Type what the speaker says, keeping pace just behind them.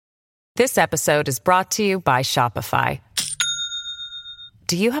This episode is brought to you by Shopify.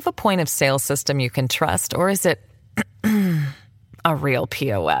 Do you have a point of sale system you can trust, or is it a real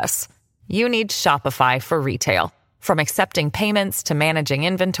POS? You need Shopify for retail. From accepting payments to managing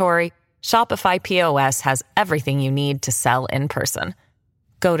inventory, Shopify POS has everything you need to sell in person.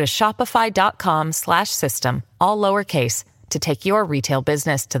 Go to shopify.com/system, all lowercase, to take your retail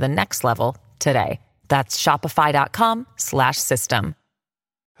business to the next level today. That's shopify.com/system.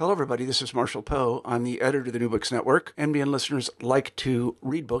 Hello, everybody. This is Marshall Poe. I'm the editor of the New Books Network. NBN listeners like to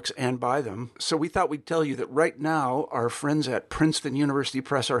read books and buy them. So we thought we'd tell you that right now, our friends at Princeton University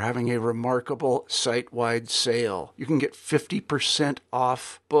Press are having a remarkable site-wide sale. You can get 50%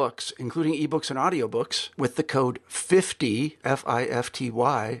 off books, including ebooks and audiobooks, with the code 50,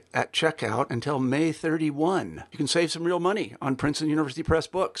 F-I-F-T-Y, at checkout until May 31. You can save some real money on Princeton University Press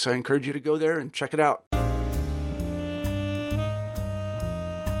books. I encourage you to go there and check it out.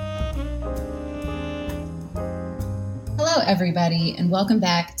 Hello, everybody, and welcome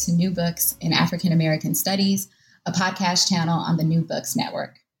back to New Books in African American Studies, a podcast channel on the New Books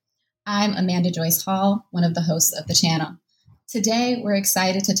Network. I'm Amanda Joyce Hall, one of the hosts of the channel. Today, we're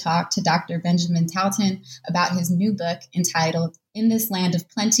excited to talk to Dr. Benjamin Talton about his new book entitled In This Land of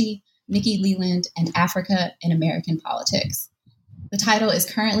Plenty, Mickey Leland and Africa in American Politics. The title is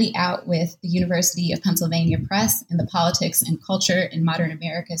currently out with the University of Pennsylvania Press in the Politics and Culture in Modern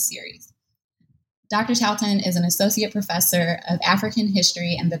America series. Dr. Talton is an associate professor of African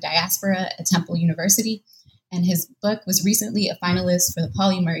history and the diaspora at Temple University, and his book was recently a finalist for the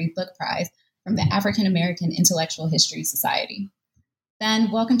Pauli Murray Book Prize from the African American Intellectual History Society.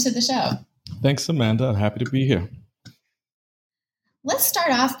 Ben, welcome to the show. Thanks, Amanda. I'm happy to be here. Let's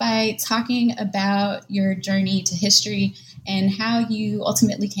start off by talking about your journey to history and how you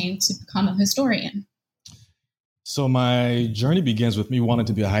ultimately came to become a historian. So my journey begins with me wanting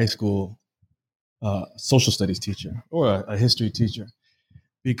to be a high school social studies teacher or a history teacher,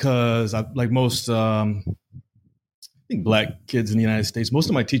 because I, like most, I think Black kids in the United States, most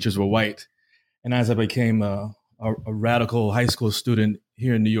of my teachers were white. And as I became a radical high school student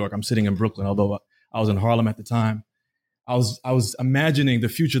here in New York, I'm sitting in Brooklyn, although I was in Harlem at the time. I was imagining the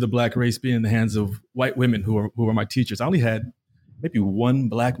future of the Black race being in the hands of white women who were my teachers. I only had maybe one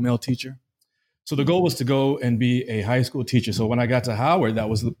Black male teacher. So the goal was to go and be a high school teacher. So when I got to Howard, that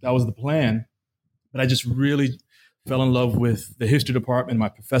was the plan. But I just really fell in love with the history department, my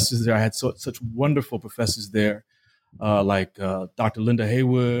professors there. I had such wonderful professors there, like Dr. Linda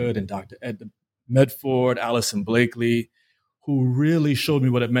Haywood and Dr. Ed Medford, Allison Blakely, who really showed me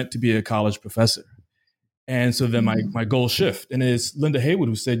what it meant to be a college professor. And so then my goal shift. And it's Linda Haywood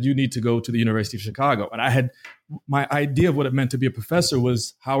who said, you need to go to the University of Chicago. And I had my idea of what it meant to be a professor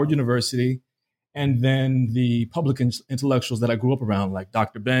was Howard University, and then the public intellectuals that I grew up around, like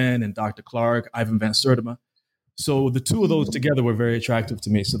Dr. Ben and Dr. Clark, Ivan Van Sertima. So the two of those together were very attractive to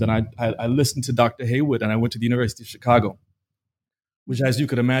me. So then I listened to Dr. Haywood and I went to the University of Chicago, which, as you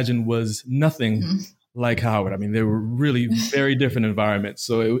could imagine, was nothing like Howard. I mean, they were really very different environments.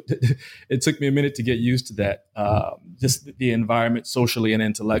 So it took me a minute to get used to that, just the environment socially and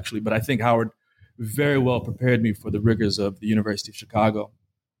intellectually. But I think Howard very well prepared me for the rigors of the University of Chicago.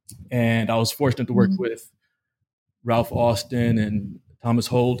 And I was fortunate to work with Ralph Austin and Thomas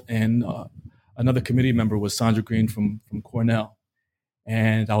Holt, and another committee member was Sandra Green from Cornell.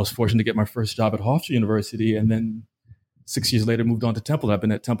 And I was fortunate to get my first job at Hofstra University, and then 6 years later moved on to Temple. I've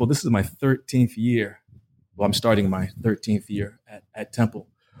been at Temple. This is my 13th year. Well, I'm starting my 13th year at Temple.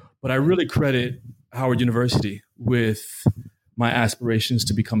 But I really credit Howard University with my aspirations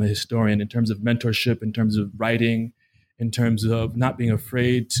to become a historian in terms of mentorship, in terms of writing, in terms of not being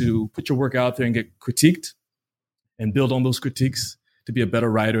afraid to put your work out there and get critiqued and build on those critiques to be a better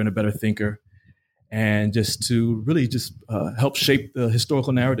writer and a better thinker, and just to really just help shape the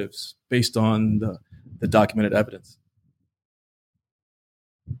historical narratives based on the documented evidence.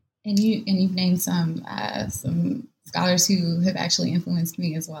 And you've named some scholars who have actually influenced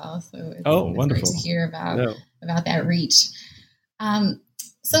me as well. So it's wonderful. Great to hear about that reach.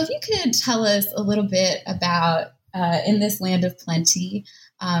 So if you could tell us a little bit about In This Land of Plenty,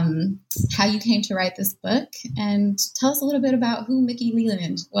 how you came to write this book, and tell us a little bit about who Mickey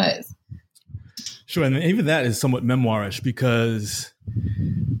Leland was. Sure, and even that is somewhat memoirish, because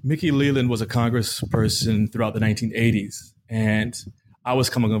Mickey Leland was a congressperson throughout the 1980s, and I was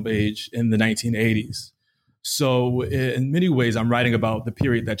coming of age in the 1980s. So in many ways, I'm writing about the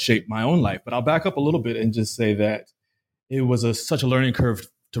period that shaped my own life. But I'll back up a little bit and just say that it was such a learning curve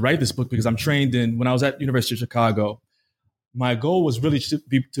to write this book, because I'm trained when I was at University of Chicago, my goal was really to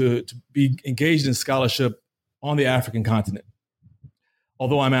be engaged in scholarship on the African continent.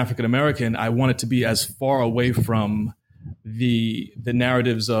 although I'm African American, I wanted to be as far away from the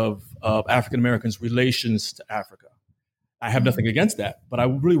narratives of African Americans' relations to Africa. I have nothing against that, but I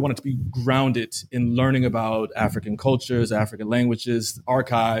really wanted to be grounded in learning about African cultures, African languages,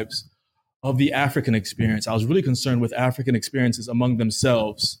 archives of the African experience. I was really concerned with African experiences among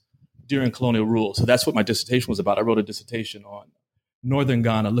themselves during colonial rule. So that's what my dissertation was about. I wrote a dissertation on Northern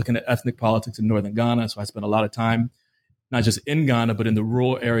Ghana, looking at ethnic politics in Northern Ghana. So I spent a lot of time, not just in Ghana, but in the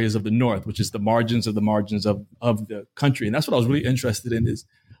rural areas of the North, which is the margins of the country. And that's what I was really interested in, is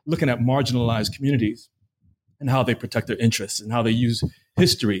looking at marginalized communities and how they protect their interests and how they use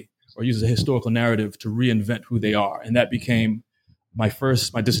history or use a historical narrative to reinvent who they are. And that became my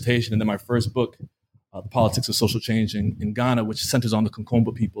dissertation, and then my first book, The Politics of Social Change in Ghana, which centers on the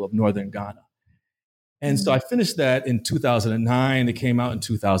Konkombo people of Northern Ghana. And so I finished that in 2009. It came out in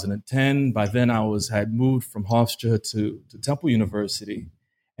 2010. By then I had moved from Hofstra to Temple University,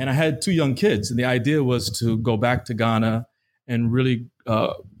 and I had 2 young kids. And the idea was to go back to Ghana and really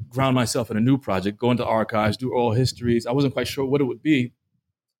ground myself in a new project, go into archives, do oral histories. I wasn't quite sure what it would be.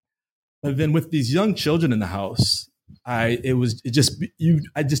 But then with these young children in the house, I just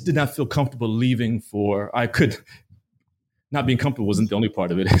did not feel comfortable leaving not being comfortable wasn't the only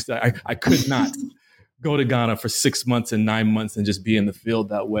part of it. I could not go to Ghana for 6 months and 9 months and just be in the field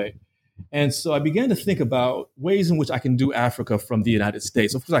that way. And so I began to think about ways in which I can do Africa from the United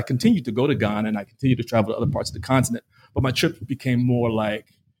States. Of course, I continued to go to Ghana and I continued to travel to other parts of the continent, but my trip became more like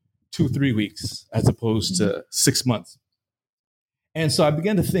 2-3 weeks as opposed to 6 months. And so I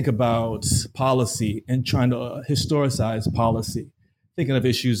began to think about policy and trying to historicize policy, thinking of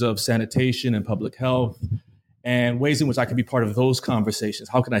issues of sanitation and public health and ways in which I could be part of those conversations.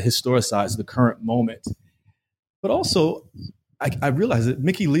 How can I historicize the current moment? But also, I realized that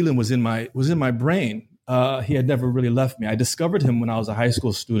Mickey Leland was in my brain. He had never really left me. I discovered him when I was a high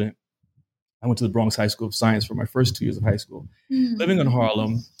school student. I went to the Bronx High School of Science for my first 2 years of high school, living in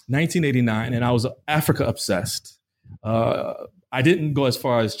Harlem, 1989, and I was Africa obsessed. I didn't go as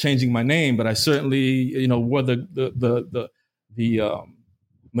far as changing my name, but I certainly, wore the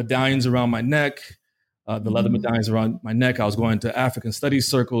medallions around my neck, the leather medallions around my neck. I was going to African studies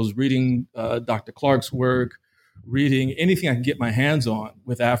circles, reading Dr. Clark's work, reading anything I could get my hands on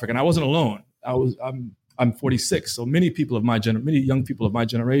with Africa. And I wasn't alone. I'm 46, so many young people of my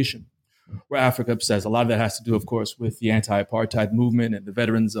generation were Africa obsessed. A lot of that has to do, of course, with the anti-apartheid movement and the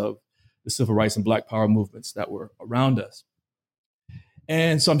veterans of the civil rights and Black Power movements that were around us.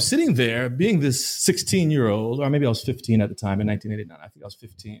 And so I'm sitting there being this 16-year-old, or maybe I was 15 at the time in 1989. I think I was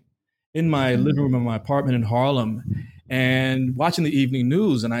 15, in my living room of my apartment in Harlem and watching the evening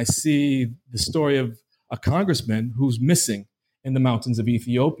news. And I see the story of a congressman who's missing in the mountains of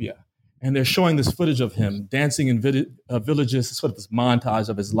Ethiopia. And they're showing this footage of him dancing in villages, sort of this montage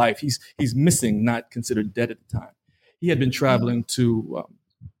of his life. He's missing, not considered dead at the time. He had been traveling to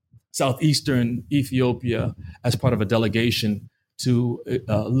southeastern Ethiopia as part of a delegation to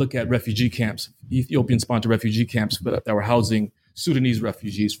look at refugee camps, Ethiopian-sponsored refugee camps that were housing Sudanese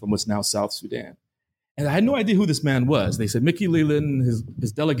refugees from what's now South Sudan. And I had no idea who this man was. They said Mickey Leland,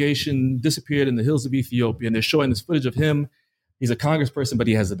 his delegation disappeared in the hills of Ethiopia, and they're showing this footage of him. He's a congressperson, but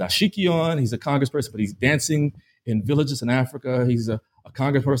he has a dashiki on. He's a congressperson, but he's dancing in villages in Africa. He's a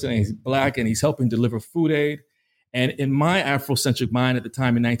congressperson, and he's Black, and he's helping deliver food aid. And in my Afrocentric mind at the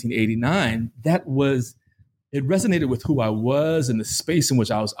time in 1989, it resonated with who I was and the space in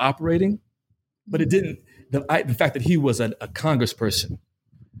which I was operating, but it didn't. The fact that he was a congressperson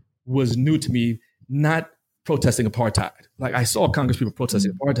was new to me, not protesting apartheid. Like I saw congresspeople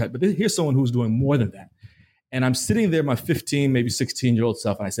protesting apartheid, but here's someone who's doing more than that. And I'm sitting there, my 15, maybe 16-year-old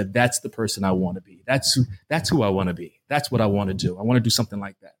self, and I said, that's the person I want to be. That's who I want to be. That's what I want to do. I want to do something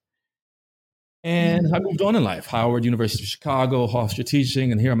like that. And I moved on in life, Howard, University of Chicago, Hofstra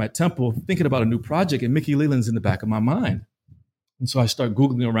teaching, and here I'm at Temple thinking about a new project, and Mickey Leland's in the back of my mind. And so I start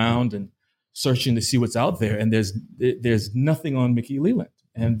Googling around and searching to see what's out there, and there's nothing on Mickey Leland.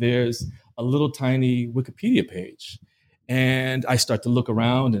 And there's a little tiny Wikipedia page. And I start to look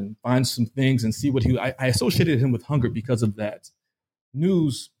around and find some things and see what I associated him with hunger because of that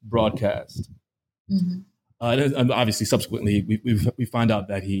news broadcast. And obviously, subsequently, we find out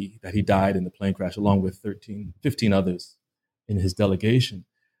that he died in the plane crash along with 15 others in his delegation.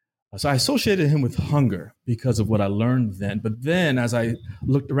 So I associated him with hunger because of what I learned then. But then as I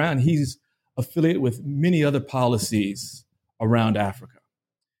looked around, he's affiliated with many other policies around Africa.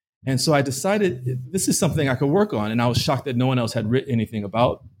 And so I decided this is something I could work on. And I was shocked that no one else had written anything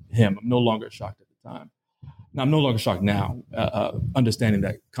about him. I'm no longer shocked at the time. Now, I'm no longer shocked now, understanding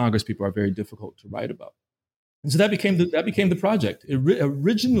that Congress people are very difficult to write about. And so that became the project.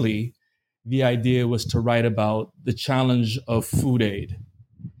 Originally, the idea was to write about the challenge of food aid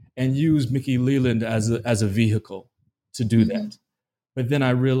and use Mickey Leland as a vehicle to do that. But then I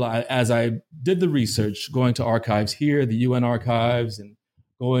realized, as I did the research, going to archives here, the UN archives, and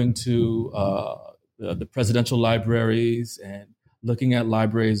going to the presidential libraries and looking at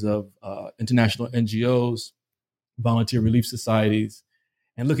libraries of international NGOs, volunteer relief societies,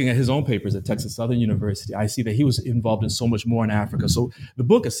 and looking at his own papers at Texas Southern University, I see that he was involved in so much more in Africa. So the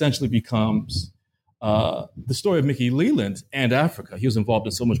book essentially becomes the story of Mickey Leland and Africa. He was involved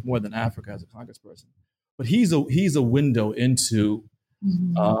in so much more than Africa as a congressperson. But he's a window into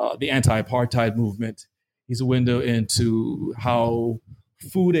the anti-apartheid movement. He's a window into how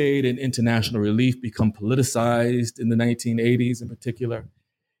food aid and international relief become politicized in the 1980s in particular.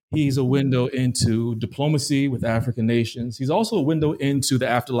 He's a window into diplomacy with African nations. He's also a window into the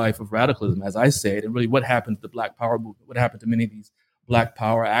afterlife of radicalism, as I said, and really what happened to the Black Power movement, what happened to many of these Black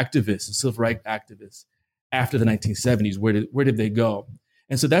Power activists and civil rights activists after the 1970s. Where did they go?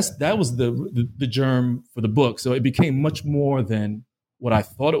 And so that was the germ for the book. So it became much more than what I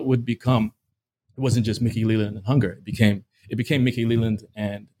thought it would become. It wasn't just Mickey Leland and hunger. It became Mickey Leland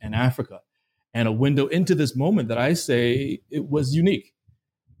and Africa, and a window into this moment that I say it was unique.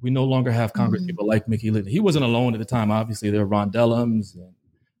 We no longer have Congress people like Mickey Leland. He wasn't alone at the time. Obviously, there were Ron Dellums and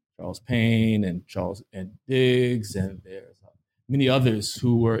Charles Payne and Charles and Diggs, and there's many others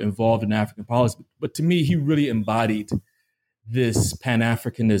who were involved in African politics. But to me, he really embodied this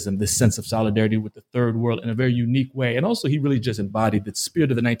Pan-Africanism, this sense of solidarity with the third world in a very unique way. And also, he really just embodied the spirit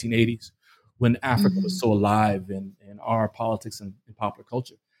of the 1980s when Africa was so alive in our politics and in popular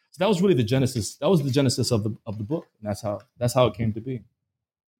culture. So that was really the genesis. That was the genesis of the book, and that's how it came to be.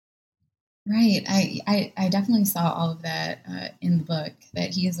 Right. I definitely saw all of that in the book,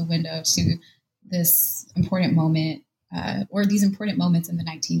 that he is a window to this important moment or these important moments in the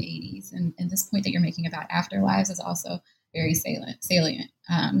 1980s. And this point that you're making about afterlives is also very salient.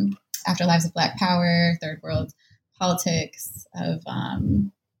 Afterlives of Black Power, third world politics, of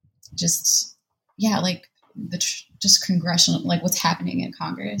just congressional, like what's happening in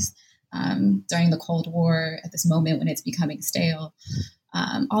Congress during the Cold War at this moment when it's becoming stale.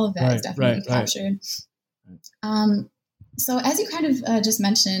 All of that is definitely captured. So as you kind of just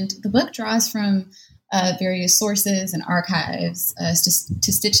mentioned, the book draws from various sources and archives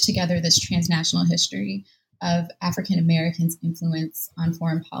to stitch together this transnational history of African Americans' influence on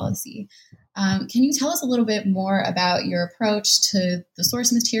foreign policy. Can you tell us a little bit more about your approach to the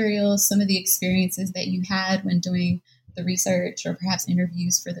source material, some of the experiences that you had when doing the research or perhaps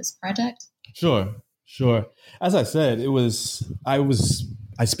interviews for this project? Sure. As I said,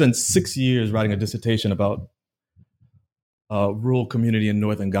 I spent 6 years writing a dissertation about a rural community in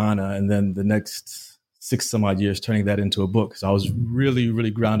northern Ghana, and then the next 6 some odd years turning that into a book. So I was really,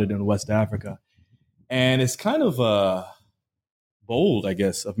 really grounded in West Africa. And it's kind of bold, I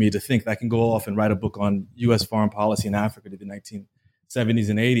guess, of me to think that I can go off and write a book on U.S. foreign policy in Africa to the 1970s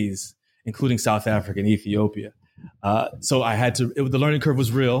and 80s, including South Africa and Ethiopia. So I had to, the learning curve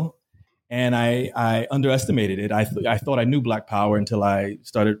was real. And I underestimated it. I thought I knew Black Power until I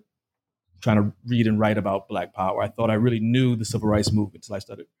started trying to read and write about Black Power. I thought I really knew the civil rights movement until I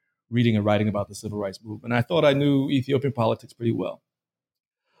started reading and writing about the civil rights movement. And I thought I knew Ethiopian politics pretty well.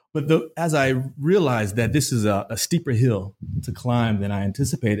 But as I realized that this is a steeper hill to climb than I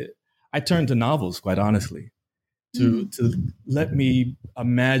anticipated, I turned to novels, quite honestly, to let me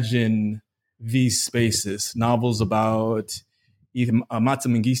imagine these spaces. Novels about even Matsa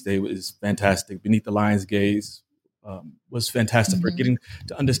Mengiste was fantastic. Beneath the Lion's Gaze was fantastic for getting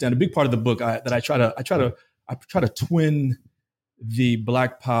to understand a big part of the book. That I try to twin the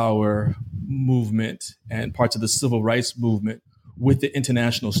Black Power movement and parts of the civil rights movement with the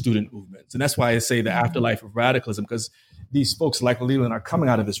international student movements, and that's why I say the afterlife of radicalism, because these folks like Leland are coming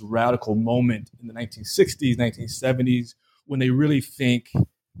out of this radical moment in the 1960s, 1970s, when they really think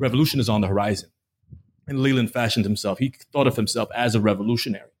revolution is on the horizon. And Leland fashioned himself. He thought of himself as a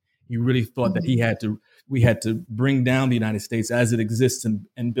revolutionary. He really thought that we had to bring down the United States as it exists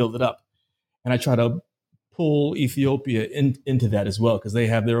and build it up. And I try to pull Ethiopia into that as well, because they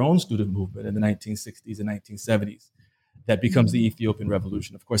have their own student movement in the 1960s and 1970s that becomes the Ethiopian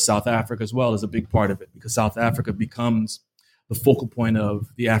Revolution. Of course, South Africa as well is a big part of it, because South Africa becomes the focal point of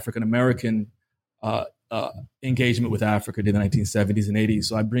the African American engagement with Africa in the 1970s and 80s.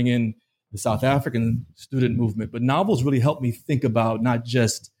 So I bring in the South African student movement, but novels really help me think about not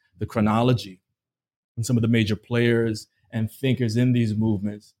just the chronology and some of the major players and thinkers in these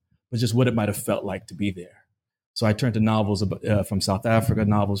movements, but just what it might have felt like to be there. So I turned to novels from South Africa,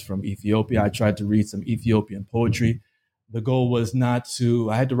 novels from Ethiopia. I tried to read some Ethiopian poetry. The goal was not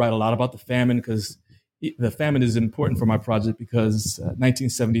to, I had to write a lot about the famine because the famine is important for my project because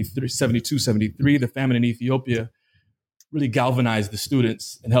 1973, 72, 73, the famine in Ethiopia really galvanized the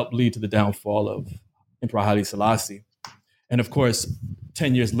students and helped lead to the downfall of Emperor Haile Selassie. And of course,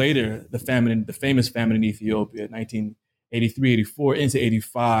 10 years later, the famous famine in Ethiopia, 1983, 84 into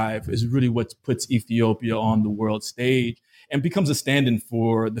 85, is really what puts Ethiopia on the world stage and becomes a stand-in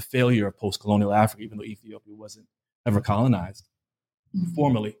for the failure of post-colonial Africa, even though Ethiopia wasn't ever colonized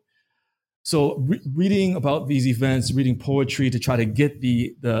formally. So reading about these events, reading poetry to try to get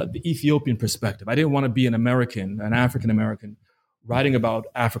the Ethiopian perspective. I didn't want to be an African-American, writing about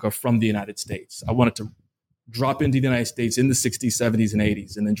Africa from the United States. I wanted to drop into the United States in the 60s, 70s, and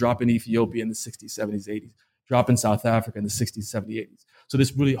 80s, and then drop in Ethiopia in the 60s, 70s, 80s, drop in South Africa in the 60s, 70s, 80s. So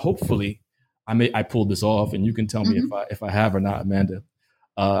this really, hopefully, I pulled this off, and you can tell me if I have or not, Amanda.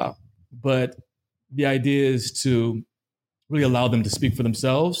 But the idea is to really allow them to speak for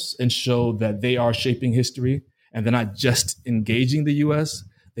themselves and show that they are shaping history and they're not just engaging the U.S.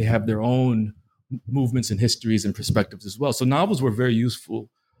 They have their own movements and histories and perspectives as well. So novels were very useful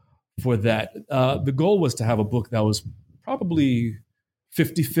for that. The goal was to have a book that was probably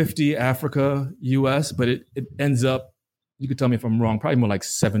 50-50 Africa, U.S., but it ends up, you could tell me if I'm wrong, probably more like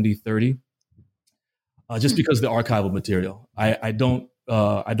 70-30, just because of the archival material. I don't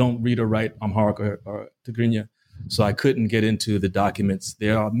read or write Amharic or Tigrinya, so I couldn't get into the documents.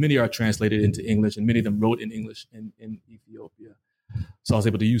 Many are translated into English, and many of them wrote in English in Ethiopia. So I was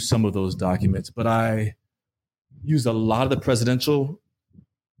able to use some of those documents, but I used a lot of the presidential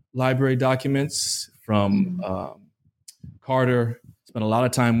library documents from Carter. Spent a lot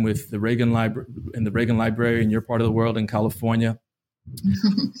of time with the Reagan Library in your part of the world in California.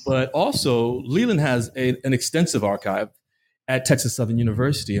 But also, Leland has an extensive archive at Texas Southern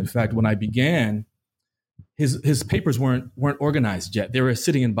University. In fact, when I began, his papers weren't organized yet. They were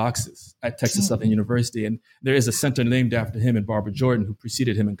sitting in boxes at Texas Southern University. And there is a center named after him and Barbara Jordan, who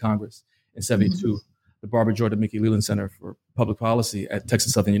preceded him in Congress in 72, the Barbara Jordan Mickey Leland Center for Public Policy at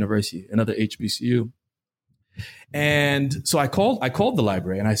Texas Southern University, another HBCU. And so I called the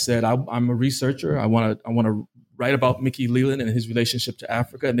library and I said, I'm a researcher. I want to write about Mickey Leland and his relationship to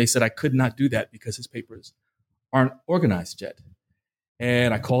Africa. And they said I could not do that because his papers aren't organized yet.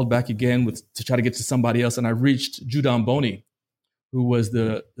 And I called back again to try to get to somebody else. And I reached Judan Boni, who was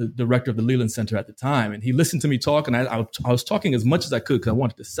the director of the Leland Center at the time. And he listened to me talk. And I was talking as much as I could because I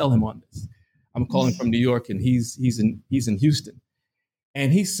wanted to sell him on this. I'm calling from New York and he's in Houston.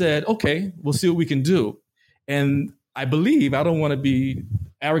 And he said, okay, we'll see what we can do. And I believe, I don't want to be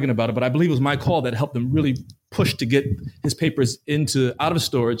arrogant about it, but I believe it was my call that helped them really push to get his papers out of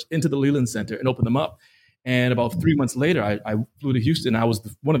storage, into the Leland Center and open them up. And about 3 months later, I flew to Houston. I was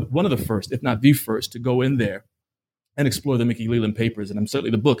one of the first, if not the first, to go in there and explore the Mickey Leland papers. And I'm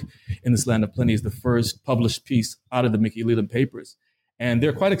certainly the book, In This Land of Plenty, is the first published piece out of the Mickey Leland papers. And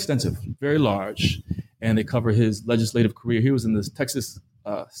they're quite extensive, very large, and they cover his legislative career. He was in the Texas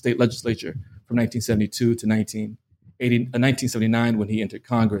state legislature from 1972 to 1979 when he entered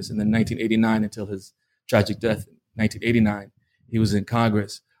Congress, and then 1989 until his tragic death in 1989. He was in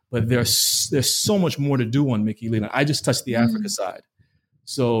Congress. But there's so much more to do on Mickey Leland. I just touched the Africa side.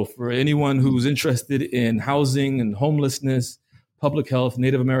 So for anyone who's interested in housing and homelessness, public health,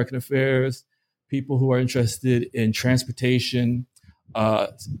 Native American affairs, people who are interested in transportation,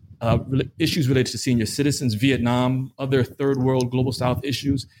 issues related to senior citizens, Vietnam, other third world, global South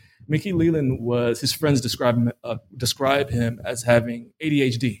issues, Mickey Leland his friends describe him as having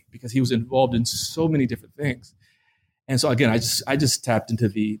ADHD because he was involved in so many different things. And so again, I just tapped into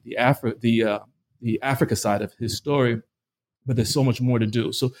the Africa side of his story, but there's so much more to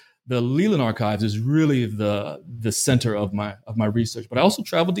do. So the Leland Archives is really the center of my research. But I also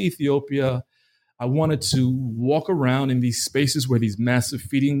traveled to Ethiopia. I wanted to walk around in these spaces where these massive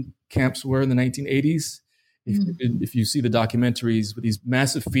feeding camps were in the 1980s. If you see the documentaries with these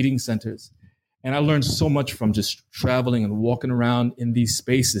massive feeding centers, and I learned so much from just traveling and walking around in these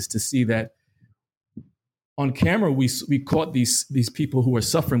spaces to see that. On camera, we caught these people who were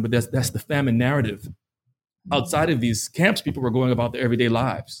suffering, but that's the famine narrative. Outside of these camps, people were going about their everyday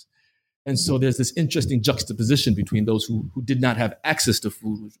lives. And so there's this interesting juxtaposition between those who did not have access to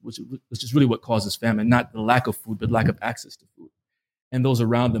food, which is really what causes famine, not the lack of food, but lack of access to food, and those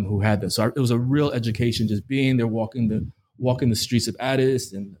around them who had this. So it was a real education just being there, walking the streets of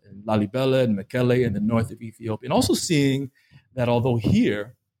Addis and Lalibela and Mekelle in the north of Ethiopia, and also seeing that although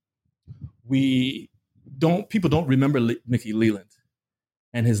here people don't remember Mickey Leland.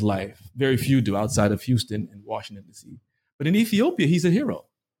 and his life. Very few do outside of Houston and Washington, D.C. But in Ethiopia, he's a hero.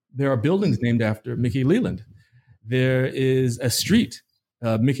 There are buildings named after Mickey Leland. There is a street,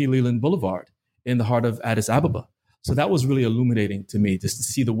 Mickey Leland Boulevard, in the heart of Addis Ababa. So that was really illuminating to me, just to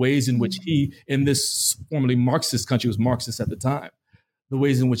see the ways in which he, in this formerly Marxist country, was Marxist at the time, the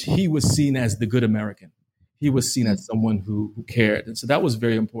ways in which he was seen as the good American. He was seen as someone who cared. And so that was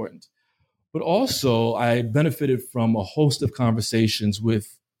very important. But also, I benefited from a host of conversations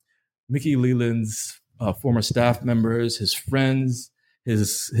with Mickey Leland's former staff members, his friends,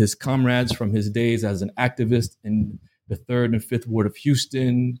 his comrades from his days as an activist in the 3rd and 5th Ward of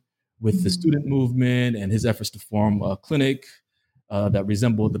Houston, with the student movement and his efforts to form a clinic that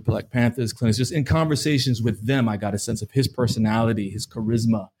resembled the Black Panthers clinics. Just in conversations with them, I got a sense of his personality, his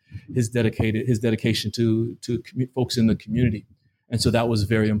charisma, his dedication to folks in the community. And so that was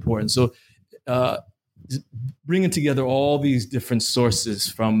very important. So bringing together all these different sources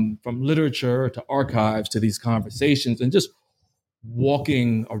from literature to archives to these conversations, and just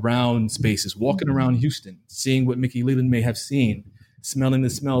walking around spaces, walking around Houston, seeing what Mickey Leland may have seen, smelling the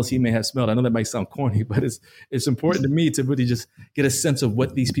smells he may have smelled. I know that might sound corny, but it's important to me to really just get a sense of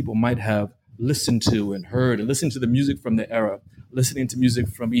what these people might have listened to and heard, and listen to the music from the era, listening to music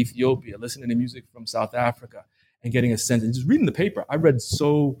from Ethiopia, listening to music from South Africa, and getting a sense, and just reading the paper. I read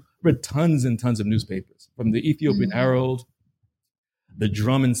tons and tons of newspapers, from the Ethiopian Herald, the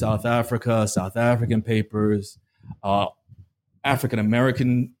Drum in South Africa, South African papers,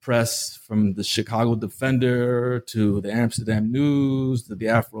 African-American press, from the Chicago Defender to the Amsterdam News to the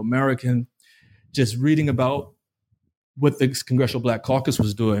Afro-American, just reading about what the Congressional Black Caucus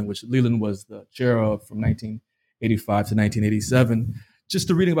was doing, which Leland was the chair of from 1985 to 1987, just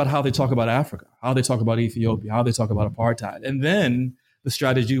to reading about how they talk about Africa, how they talk about Ethiopia, how they talk about apartheid. And then the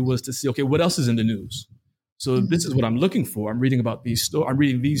strategy was to see, okay, what else is in the news? So this is what I'm looking for. I'm reading about I'm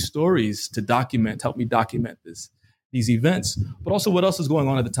reading these stories to help me document these events, but also what else is going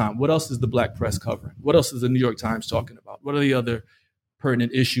on at the time? What else is the Black press covering? What else is the New York Times talking about? What are the other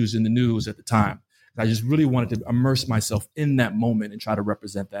pertinent issues in the news at the time? I just really wanted to immerse myself in that moment and try to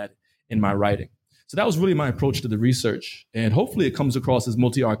represent that in my writing. So that was really my approach to the research. And hopefully it comes across as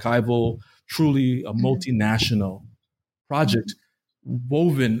multi-archival, truly a multinational project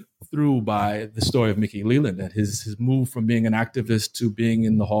woven through by the story of Mickey Leland, and his move from being an activist to being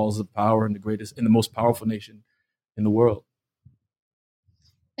in the halls of power in the most powerful nation in the world.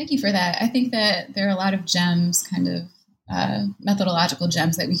 Thank you for that. I think that there are a lot of gems, kind of methodological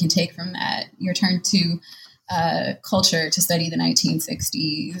gems that we can take from that. Your turn to culture to study the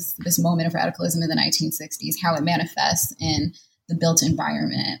 1960s, this moment of radicalism in the 1960s, how it manifests in the built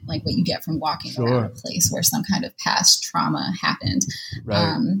environment, like what you get from walking around a place where some kind of past trauma happened.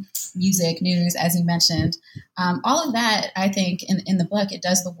 Right. Music, news, as you mentioned, all of that, I think in the book, it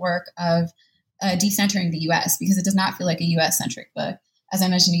does the work of decentering the U.S. because it does not feel like a U.S.-centric book. As I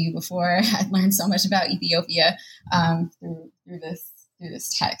mentioned to you before, I learned so much about Ethiopia through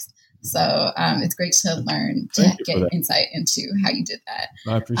this text. So it's great to learn, to get insight into how you did that.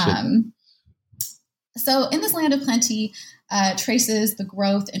 I appreciate it. So In This Land of Plenty traces the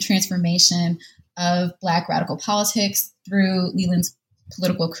growth and transformation of Black radical politics through Leland's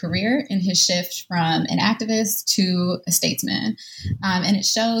political career and his shift from an activist to a statesman. And it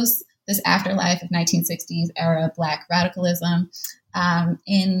shows this afterlife of 1960s era Black radicalism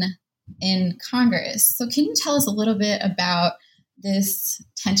in Congress. So can you tell us a little bit about this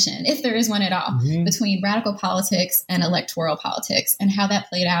tension, if there is one at all, between radical politics and electoral politics, and how that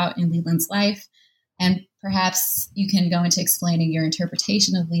played out in Leland's life? And perhaps you can go into explaining your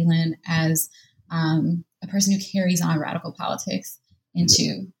interpretation of Leland as a person who carries on radical politics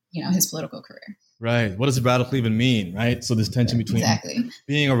into, his political career. Right. What does radical even mean, right? So this tension between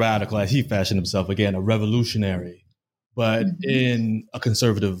being a radical, as he fashioned himself, again, a revolutionary, but in a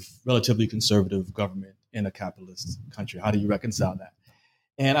relatively conservative government in a capitalist country. How do you reconcile that?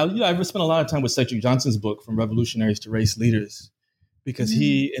 And I've spent a lot of time with Cedric Johnson's book, From Revolutionaries to Race Leaders, because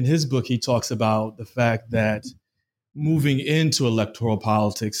in his book, he talks about the fact that moving into electoral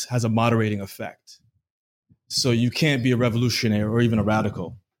politics has a moderating effect. So you can't be a revolutionary or even a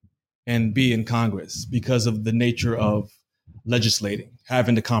radical and be in Congress because of the nature of legislating,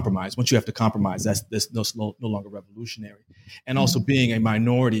 having to compromise. Once you have to compromise, that's no longer revolutionary. And also being a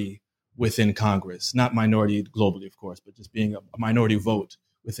minority within Congress, not minority globally, of course, but just being a minority vote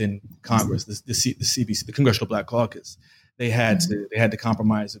within Congress, the CBC, the Congressional Black Caucus. They had to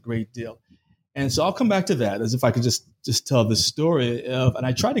compromise a great deal. And so I'll come back to that as if I could just tell the story of, and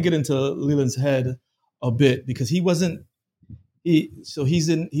I try to get into Leland's head a bit because he's in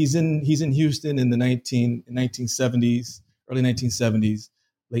Houston in the 1970s, early 1970s,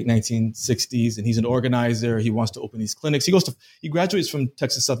 late 1960s, and he's an organizer. He wants to open these clinics. He graduates from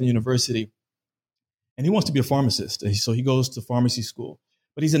Texas Southern University, and he wants to be a pharmacist. And so he goes to pharmacy school,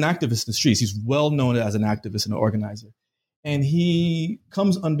 but he's an activist in the streets. He's well known as an activist and an organizer. And he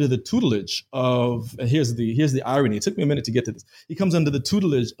comes under the tutelage of, and here's the irony. It took me a minute to get to this. He comes under the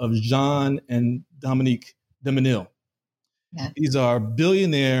tutelage of Jean and Dominique de Menil. Yeah. These are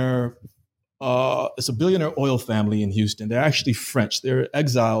billionaire. It's a billionaire oil family in Houston. They're actually French. They're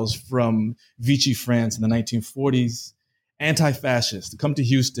exiles from Vichy, France in the 1940s, anti-fascist. They come to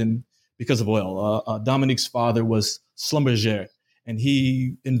Houston because of oil. Dominique's father was Schlumberger, and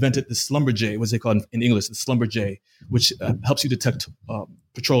he invented the Schlumberger, what's it called in English, the Schlumberger, which helps you detect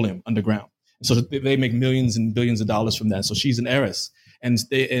petroleum underground. So they make millions and billions of dollars from that. So she's an heiress, and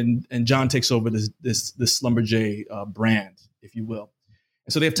John takes over this Schlumberger brand, if you will.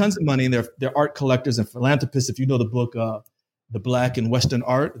 And so they have tons of money, and they're art collectors and philanthropists. If you know the book, The Black in Western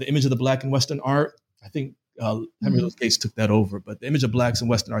Art, the image of the Black in Western Art, I think Henry Louis Gates took that over. But the image of Blacks in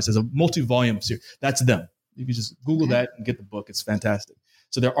Western Art is a multi-volume series. That's them. You can just Google that and get the book. It's fantastic.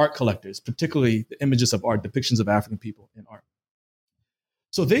 So they're art collectors, particularly the images of art, depictions of African people in art.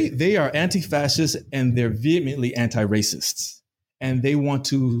 So they are anti-fascist, and they're vehemently anti-racists. And they want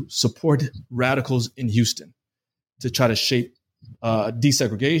to support radicals in Houston to try to shape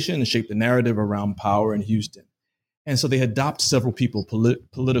desegregation and shape the narrative around power in Houston. And so they adopt several people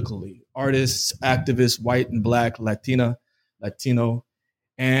politically, artists, activists, white and Black, Latino.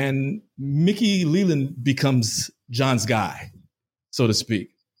 And Mickey Leland becomes John's guy, so to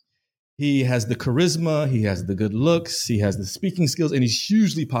speak. He has the charisma, he has the good looks, he has the speaking skills, and he's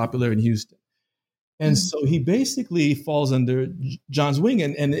hugely popular in Houston. And so he basically falls under John's wing,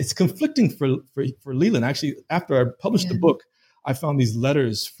 and it's conflicting for Leland. Actually, after I published the book, I found these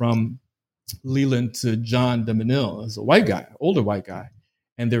letters from Leland to John de Menil as a white guy, older white guy,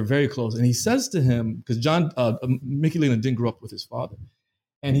 and they're very close. And he says to him, because Mickey Leland didn't grow up with his father,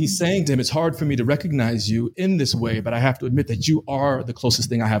 and he's saying to him, it's hard for me to recognize you in this way, but I have to admit that you are the closest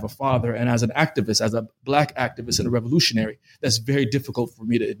thing I have a father. And as an activist, as a Black activist and a revolutionary, that's very difficult for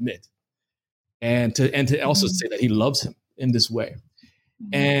me to admit. And to also say that he loves him in this way.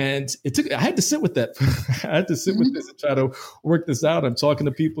 And I had to sit with that. I had to sit with this and try to work this out. I'm talking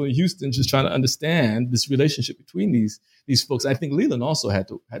to people in Houston, just trying to understand this relationship between these folks. I think Leland also had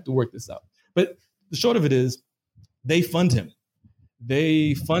to work this out. But the short of it is, they fund him.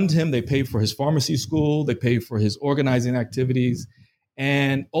 They pay for his pharmacy school. They pay for his organizing activities.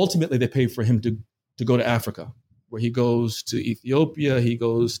 And ultimately, they pay for him to go to Africa, where he goes to Ethiopia. He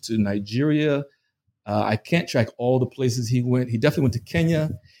goes to Nigeria. I can't track all the places he went. He definitely went to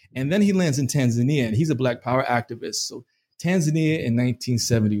Kenya. And then he lands in Tanzania, and he's a Black Power activist. So Tanzania in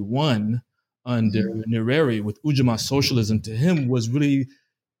 1971, under Nyerere with Ujamaa socialism, to him was really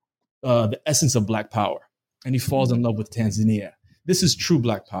the essence of Black Power. And he falls in love with Tanzania. This is true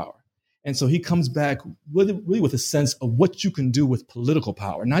Black Power. And so he comes back really with a sense of what you can do with political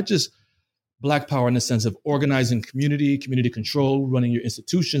power, not just Black power in the sense of organizing community control, running your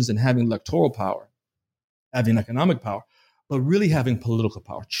institutions, and having electoral power, having economic power, but really having political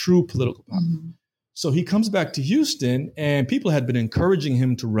power, true political power. So he comes back to Houston, and people had been encouraging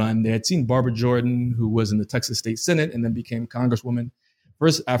him to run. They had seen Barbara Jordan, who was in the Texas State Senate and then became Congresswoman,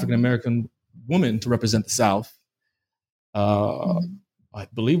 first African-American woman to represent the South. I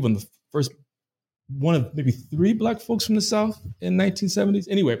believe one of maybe 3 Black folks from the South in 1970s.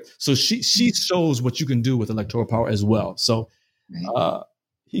 Anyway, so she shows what you can do with electoral power as well. So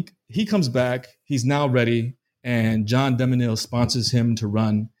he comes back. He's now ready, and John de Menil sponsors him to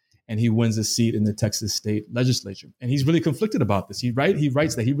run, and he wins a seat in the Texas State Legislature. And he's really conflicted about this. He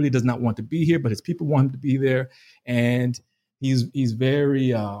writes that he really does not want to be here, but his people want him to be there, and he's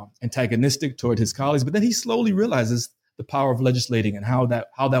very antagonistic toward his colleagues. But then he slowly realizes the power of legislating and how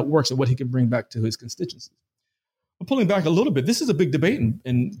that works and what he can bring back to his constituencies. But pulling back a little bit, this is a big debate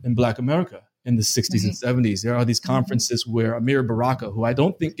in Black America in the 60s and 70s. There are these conferences where Amiri Baraka, who I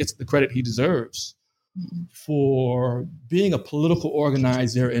don't think gets the credit he deserves for being a political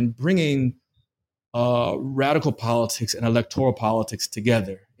organizer and bringing radical politics and electoral politics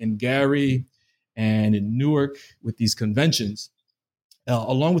together in Gary and in Newark with these conventions,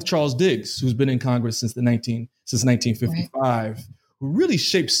 along with Charles Diggs, who's been in Congress since 1955, who really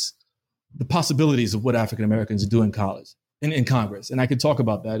shapes the possibilities of what African Americans do in college, in Congress. And I could talk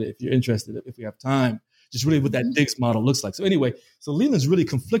about that if you're interested, if we have time, just really what that Diggs model looks like. So anyway, so Leland's really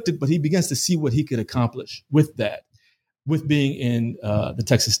conflicted, but he begins to see what he could accomplish with that, with being in the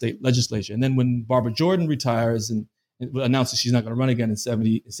Texas State Legislature. And then when Barbara Jordan retires and announces she's not going to run again in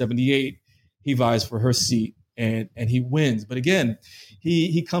 78, he vies for her seat. and he wins. But again,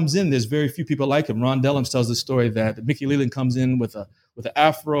 he comes in. There's very few people like him. Ron Dellums tells the story that Mickey Leland comes in with an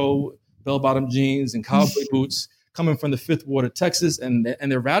afro, bell-bottom jeans, and cowboy boots, coming from the Fifth Ward of Texas, and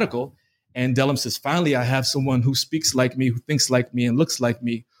they're radical. And Dellums says, finally, I have someone who speaks like me, who thinks like me, and looks like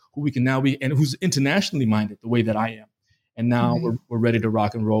me, who we can now be, and who's internationally minded the way that I am. And now we're ready to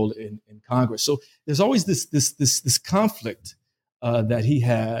rock and roll in Congress. So there's always this conflict that he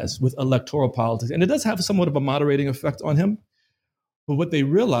has with electoral politics. And it does have somewhat of a moderating effect on him. But what they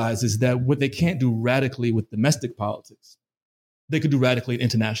realize is that what they can't do radically with domestic politics, they could do radically in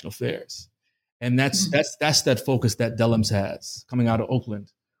international affairs. And that's that focus that Dellums has coming out of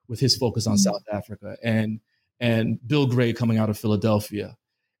Oakland with his focus on South Africa, and Bill Gray coming out of Philadelphia.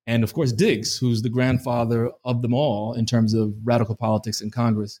 And of course, Diggs, who's the grandfather of them all in terms of radical politics in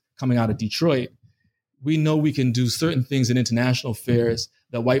Congress, coming out of Detroit. We know we can do certain things in international affairs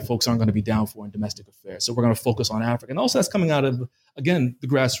that white folks aren't going to be down for in domestic affairs. So we're going to focus on Africa. And also that's coming out of, again, the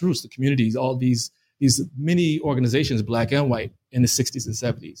grassroots, the communities, all these many organizations, black and white, in the 60s and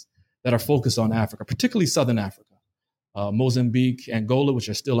 70s that are focused on Africa, particularly Southern Africa. Mozambique, Angola, which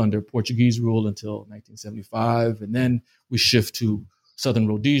are still under Portuguese rule until 1975. And then we shift to Southern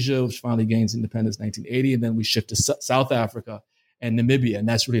Rhodesia, which finally gains independence in 1980. And then we shift to South Africa and Namibia. And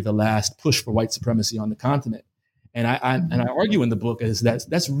that's really the last push for white supremacy on the continent. And I argue in the book is that's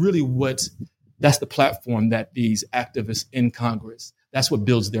the platform that these activists in Congress, that's what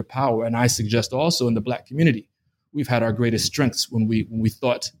builds their power. And I suggest also in the Black community, we've had our greatest strengths when we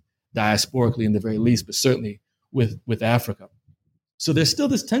thought diasporically in the very least, but certainly with Africa. So there's still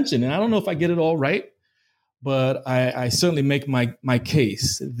this tension. And I don't know if I get it all right, but I certainly make my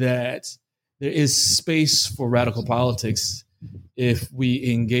case that there is space for radical politics if we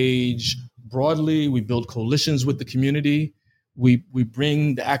engage broadly, we build coalitions with the community, we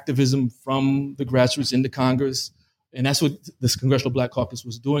bring the activism from the grassroots into Congress. And that's what this Congressional Black Caucus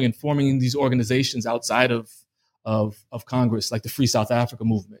was doing, and forming these organizations outside of Congress, like the Free South Africa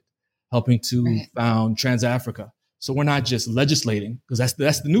movement, helping to found Trans-Africa. So we're not just legislating, because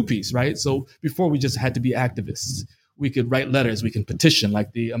that's the new piece, right? So before we just had to be activists. We could write letters, we can petition,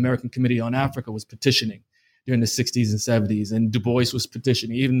 like the American Committee on Africa was petitioning during the 60s and 70s, and Du Bois was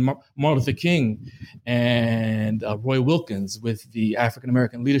petitioning, even Martin Luther King and Roy Wilkins with the African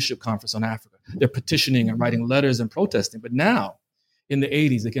American Leadership Conference on Africa. They're petitioning and writing letters and protesting. But now, in the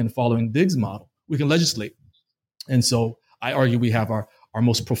 80s, again, following Diggs' model, we can legislate. And so I argue we have our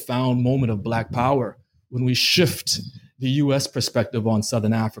most profound moment of Black power when we shift the U.S. perspective on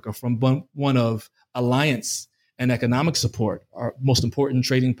Southern Africa from one of alliance and economic support. Our most important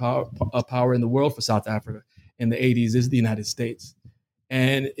trading power in the world for South Africa in the 80s is the United States.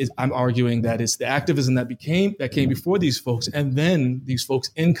 And I'm arguing that it's the activism that came before these folks, and then these folks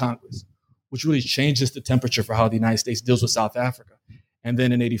in Congress, which really changes the temperature for how the United States deals with South Africa. And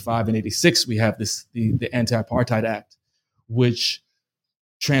then in 85 and 86, we have the Anti-Apartheid Act, which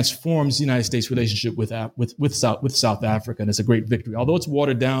transforms the United States relationship with South Africa. And it's a great victory, although it's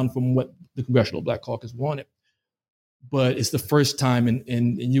watered down from what the Congressional Black Caucus wanted. But it's the first time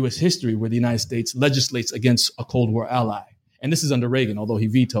in U.S. history where the United States legislates against a Cold War ally. And this is under Reagan, although he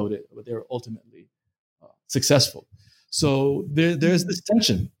vetoed it, but they were ultimately successful. So there's this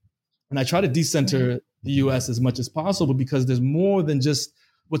tension. And I try to decenter the U.S. as much as possible, because there's more than just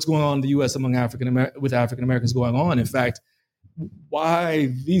what's going on in the U.S. among with African Americans going on. In fact, why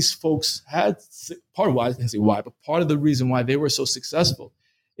these folks had, part of why, I can't say why, but part of the reason why they were so successful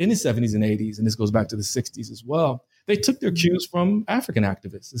in the 70s and 80s, and this goes back to the 60s as well, they took their cues from African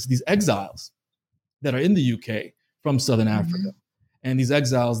activists. It's these exiles that are in the UK from Southern Africa, and these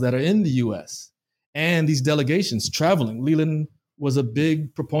exiles that are in the US, and these delegations traveling. Leland was a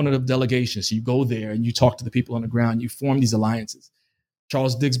big proponent of delegations. You go there and you talk to the people on the ground, you form these alliances.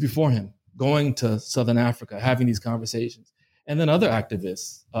 Charles Diggs before him, going to Southern Africa, having these conversations. And then other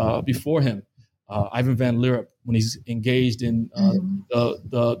activists before him, Ivan Van Lierop, when he's engaged in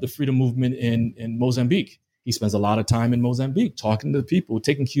the freedom movement in Mozambique. He spends a lot of time in Mozambique talking to the people,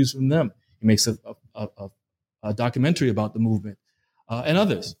 taking cues from them. He makes a documentary about the movement, and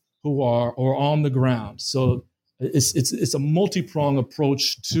others who are on the ground. So it's a multi-pronged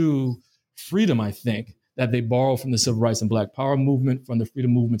approach to freedom, I think, that they borrow from the Civil Rights and Black Power movement, from the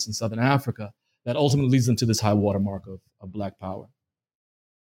freedom movements in Southern Africa, that ultimately leads them to this high watermark of Black power.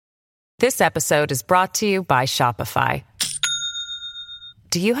 This episode is brought to you by Shopify.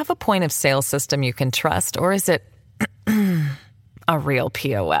 Do you have a point of sale system you can trust, or is it a real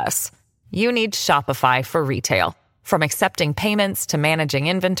POS? You need Shopify for retail. From accepting payments to managing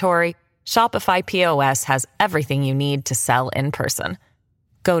inventory, Shopify POS has everything you need to sell in person.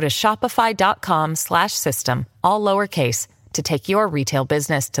 Go to shopify.com/system, all lowercase, to take your retail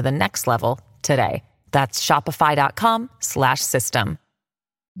business to the next level today. That's shopify.com/system.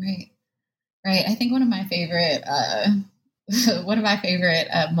 Right. Right. I think one of my favorite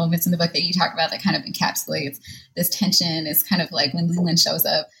moments in the book that you talk about that kind of encapsulates this tension is kind of like when Leland shows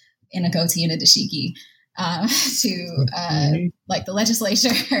up in a goatee and a dashiki to like the legislature,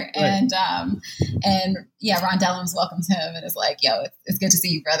 and Ron Dellums welcomes him and is like, "Yo, it's good to see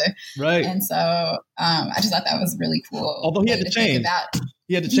you, brother." Right. And so I just thought that was really cool. Although he had to change.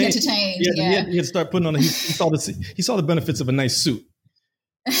 He had to change. He had to start putting on. He saw the benefits of a nice suit.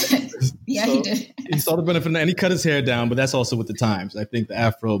 Yeah, so he did. He saw the benefit, and he cut his hair down. But that's also with the times. I think the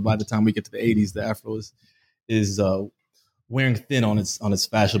afro, by the time we get to the '80s, the afro is wearing thin on its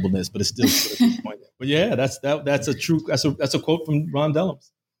fashionableness, but it's still disappointing. But yeah, that's a quote from Ron Dellums.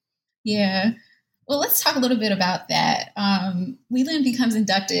 Yeah. Well, let's talk a little bit about that. Leland becomes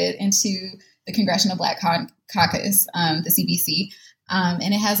inducted into the Congressional Black Caucus, the CBC,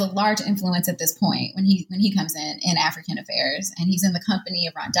 and it has a large influence at this point when he comes in African affairs, and he's in the company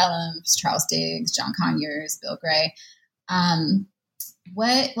of Ron Dellums, Charles Diggs, John Conyers, Bill Gray.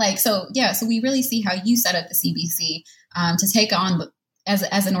 So we really see how you set up the CBC to take on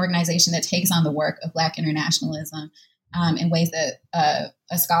as an organization that takes on the work of Black internationalism in ways that a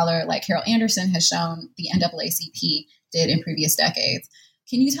scholar like Carol Anderson has shown the NAACP did in previous decades.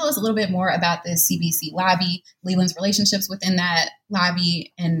 Can you tell us a little bit more about this CBC lobby, Leland's relationships within that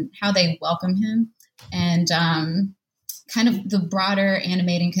lobby, and how they welcome him, and kind of the broader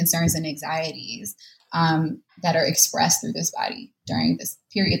animating concerns and anxieties that are expressed through this body during this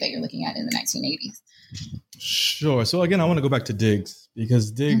period that you're looking at in the 1980s? Sure. So again, I want to go back to Diggs,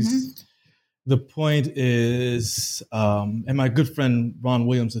 because Diggs, the point is, and my good friend Ron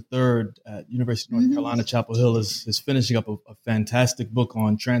Williams III at University of North Carolina, Chapel Hill is finishing up a fantastic book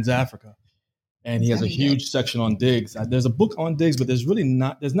on Trans-Africa. And he has a huge section on Diggs. There's a book on Diggs, but there's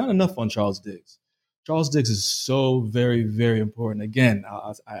not enough on Charles Diggs. Charles Diggs is so very, very important. Again,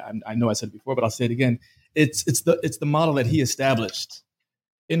 I know I said it before, but I'll say it again. It's the model that he established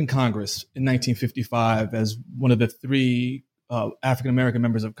in Congress in 1955 as one of the three African-American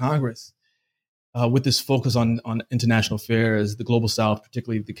members of Congress, with this focus on international affairs, the global South,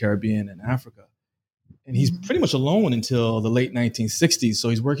 particularly the Caribbean and Africa. And he's pretty much alone until the late 1960s. So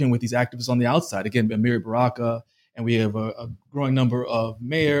he's working with these activists on the outside. Again, Amiri Baraka, and we have a growing number of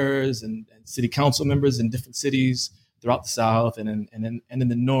mayors and city council members in different cities throughout the South and in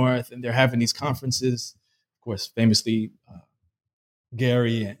the North. And they're having these conferences, of course, famously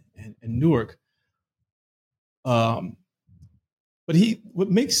Gary and Newark. But what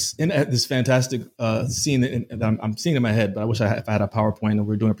makes this fantastic scene, and I'm seeing it in my head, but I wish if I had a PowerPoint and we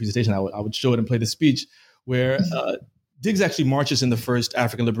were doing a presentation, I would show it and play the speech where Diggs actually marches in the first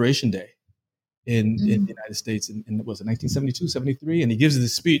African Liberation Day in the United States in 1972, 73, and he gives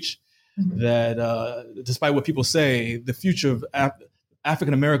this speech that despite what people say, the future of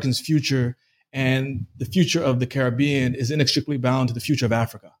African Americans' future and the future of the Caribbean is inextricably bound to the future of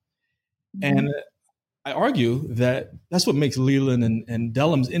Africa. And I argue that that's what makes Leland and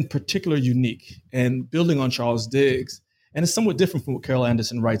Dellums in particular unique, and building on Charles Diggs. And it's somewhat different from what Carol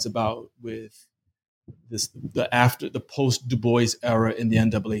Anderson writes about with the post Du Bois era in the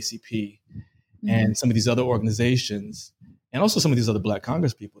NAACP and some of these other organizations, and also some of these other Black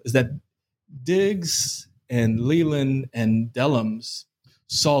Congress people, is that Diggs and Leland and Dellums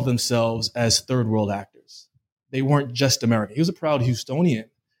saw themselves as third world actors. They weren't just American. He was a proud Houstonian,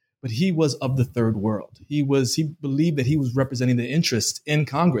 but he was of the third world. He believed that he was representing the interests in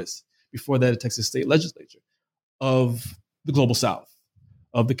Congress, before that, the Texas state legislature, of the global South,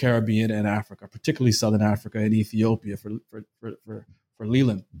 of the Caribbean and Africa, particularly Southern Africa and Ethiopia for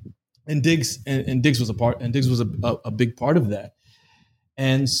Leland. And Diggs was a big part of that.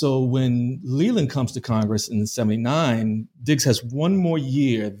 And so when Leland comes to Congress in '79, Diggs has one more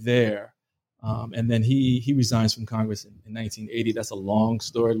year there. And then he resigns from Congress in 1980. That's a long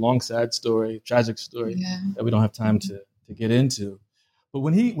story, long, sad story, tragic story that we don't have time to get into. But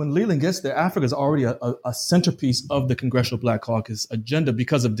when Leland gets there, Africa is already a centerpiece of the Congressional Black Caucus agenda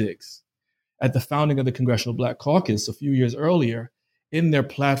because of Diggs. At the founding of the Congressional Black Caucus a few years earlier, in their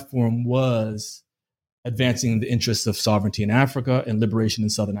platform was advancing the interests of sovereignty in Africa and liberation in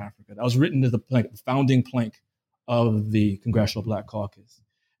Southern Africa. That was written as the founding plank of the Congressional Black Caucus.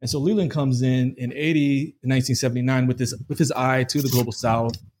 And so Leland comes in 1979 with his eye to the global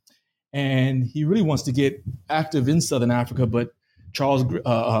South, and he really wants to get active in Southern Africa. But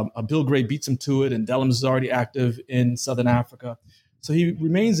Bill Gray beats him to it, and Dellums is already active in Southern Africa, so he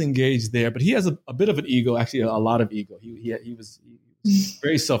remains engaged there. But he has a bit of an ego, actually a lot of ego. He was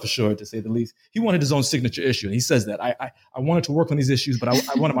very self-assured, to say the least. He wanted his own signature issue, and he says that. I wanted to work on these issues, but I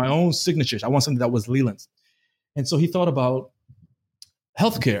wanted my own signature. I want something that was Leland's. And so he thought about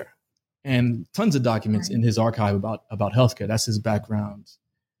healthcare, and tons of documents in his archive about healthcare. That's his background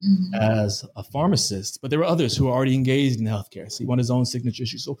as a pharmacist. But there were others who were already engaged in healthcare. So he wanted his own signature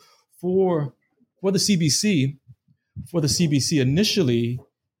issue. So for the CBC initially,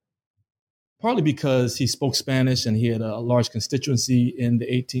 partly because he spoke Spanish and he had a large constituency in the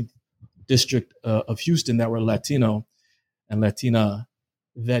 18th district of Houston that were Latino and Latina,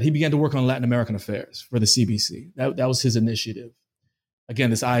 that he began to work on Latin American affairs for the CBC. That was his initiative. Again,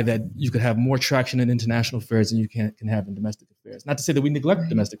 this idea that you could have more traction in international affairs than you can have in domestic affairs. Not to say that we neglect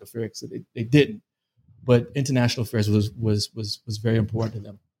domestic affairs, so they didn't, but international affairs was very important to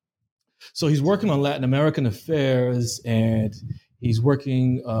them. So he's working on Latin American affairs, and he's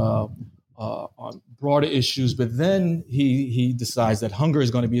working on broader issues, but then he decides that hunger is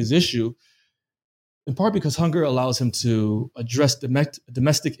going to be his issue, in part because hunger allows him to address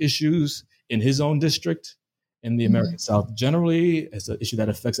domestic issues in his own district, in the American South generally. It's an issue that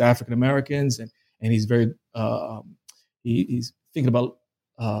affects African Americans, and he's very he's thinking about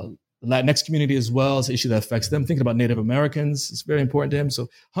the Latinx community as well. It's an issue that affects them. Thinking about Native Americans, it's very important to him. So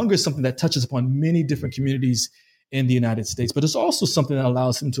hunger is something that touches upon many different communities in the United States, but it's also something that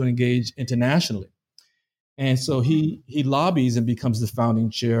allows him to engage internationally. And so he lobbies and becomes the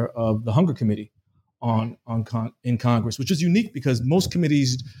founding chair of the Hunger Committee in Congress, which is unique because most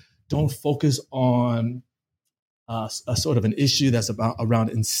committees don't focus on a sort of an issue that's around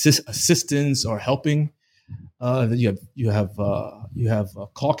assistance or helping. You have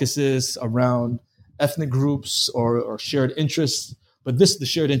caucuses around ethnic groups or shared interests, but the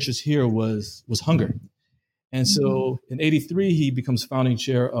shared interest here was hunger. And so in '83, he becomes founding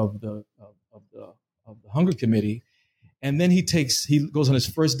chair of the Hunger Committee. And then he goes on his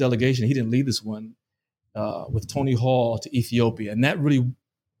first delegation. He didn't lead this one with Tony Hall to Ethiopia. And that really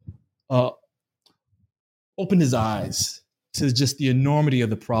opened his eyes to just the enormity of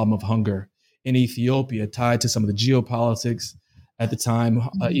the problem of hunger in Ethiopia, tied to some of the geopolitics at the time.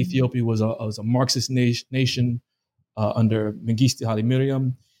 Ethiopia was a Marxist nation under Mengistu Haile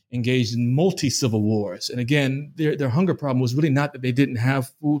Mariam, engaged in multi-civil wars. And again, their hunger problem was really not that they didn't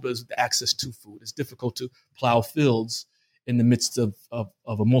have food, but it was the access to food. It's difficult to plow fields in the midst of a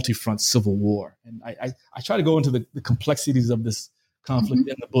multi-front civil war. And I try to go into the complexities of this conflict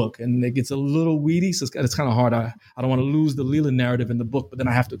in the book, and it gets a little weedy, so it's kind of hard. I don't want to lose the Leland narrative in the book, but then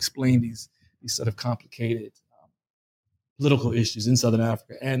I have to explain these sort of complicated political issues in Southern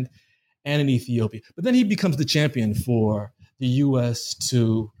Africa and in Ethiopia. But then he becomes the champion for the U.S.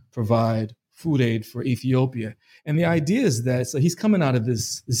 to provide food aid for Ethiopia. And the idea is that, so he's coming out of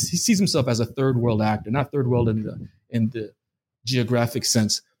this, he sees himself as a third world actor, not third world in the geographic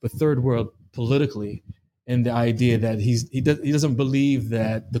sense, but third world politically, in the idea that he doesn't believe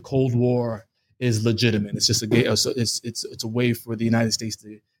that the Cold War is legitimate. It's just it's a way for the United States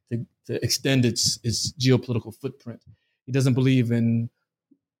to extend its geopolitical footprint. He doesn't believe in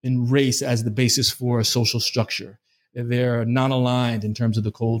race as the basis for a social structure. They're non-aligned in terms of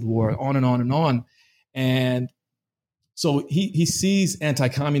the Cold War, on and on and on. And so he sees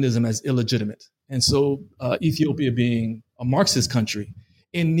anti-communism as illegitimate. And so Ethiopia being a Marxist country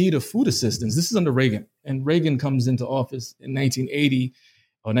in need of food assistance, this is under Reagan. And Reagan comes into office in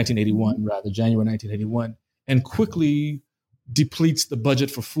 1981, January 1981, and quickly depletes the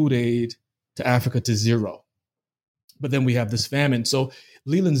budget for food aid to Africa to zero. But then we have this famine. So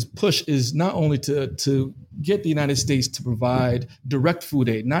Leland's push is not only to get the United States to provide direct food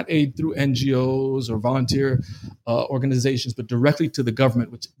aid, not aid through NGOs or volunteer organizations, but directly to the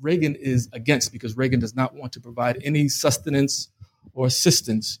government, which Reagan is against because Reagan does not want to provide any sustenance or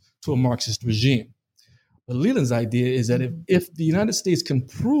assistance to a Marxist regime. But Leland's idea is that if the United States can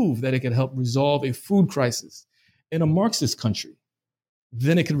prove that it can help resolve a food crisis in a Marxist country,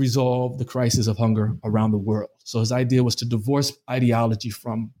 then it can resolve the crisis of hunger around the world. So his idea was to divorce ideology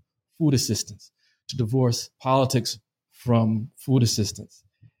from food assistance, to divorce politics from food assistance.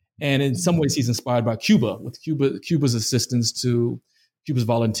 And in some ways, he's inspired by Cuba, with Cuba's assistance to Cuba's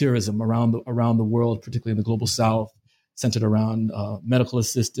volunteerism around the world, particularly in the global South, centered around medical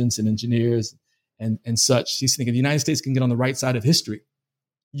assistance and engineers and such. He's thinking the United States can get on the right side of history,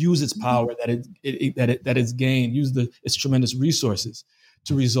 use its power that it's gained, use its tremendous resources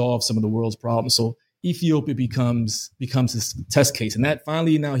to resolve some of the world's problems. So Ethiopia becomes his test case. And that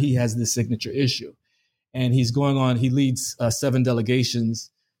finally now he has this signature issue. And he's going on, he leads 7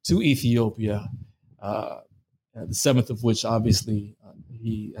 delegations to Ethiopia, the 7th of which obviously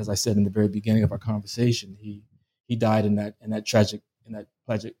he, as I said in the very beginning of our conversation, he died in that tragic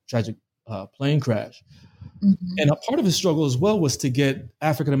tragic plane crash. Mm-hmm. And a part of his struggle as well was to get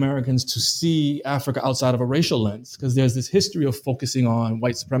African Americans to see Africa outside of a racial lens, because there's this history of focusing on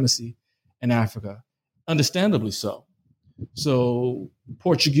white supremacy in Africa, understandably so. So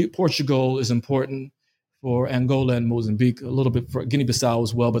Portugal is important for Angola and Mozambique, a little bit for Guinea-Bissau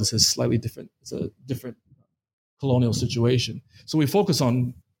as well, but it's a different colonial situation. So we focus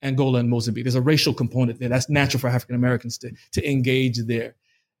on Angola and Mozambique. There's a racial component there. That's natural for African Americans to engage there.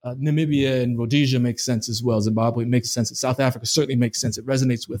 Namibia and Rhodesia makes sense as well. Zimbabwe makes sense. South Africa certainly makes sense. It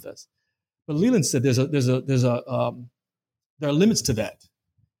resonates with us. But Leland said there are limits to that.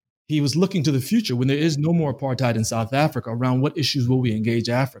 He was looking to the future when there is no more apartheid in South Africa. Around what issues will we engage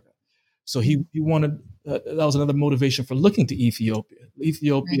Africa? So he wanted that was another motivation for looking to Ethiopia.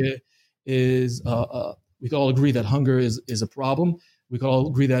 Ethiopia is we can all agree that hunger is a problem. We can all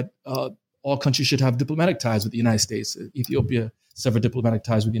agree that all countries should have diplomatic ties with the United States. Ethiopia severed diplomatic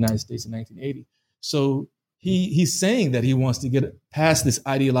ties with the United States in 1980. So he's saying that he wants to get past this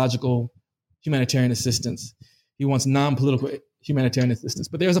ideological humanitarian assistance. He wants non-political humanitarian assistance.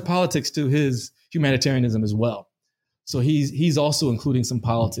 But there's a politics to his humanitarianism as well. So he's also including some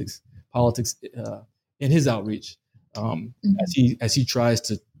politics in his outreach as he tries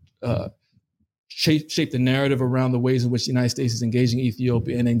to shape the narrative around the ways in which the United States is engaging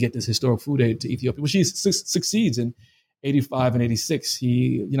Ethiopia and then get this historic food aid to Ethiopia, which he succeeds in 85 and 86. The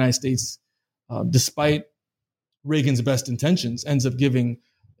United States, despite Reagan's best intentions, ends up giving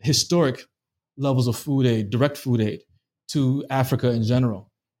historic levels of food aid, direct food aid, to Africa in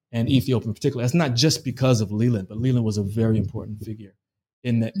general and Ethiopia in particular. That's not just because of Leland, but Leland was a very important figure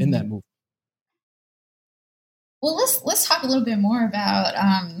in that movement. Well, let's talk a little bit more about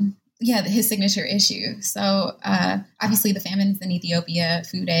his signature issue. So obviously the famines in Ethiopia,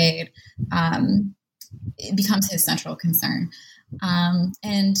 food aid, it becomes his central concern.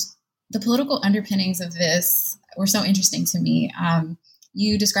 And the political underpinnings of this were so interesting to me.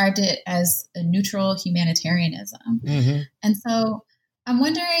 You described it as a neutral humanitarianism. Mm-hmm. And so I'm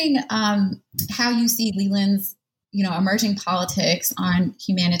wondering how you see Leland's, emerging politics on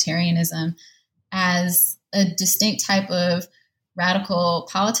humanitarianism as a distinct type of radical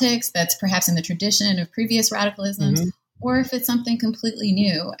politics that's perhaps in the tradition of previous radicalisms, mm-hmm. or if it's something completely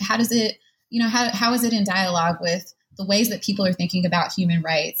new. How does it, how is it in dialogue with the ways that people are thinking about human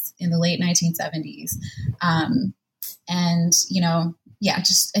rights in the late 1970s? And,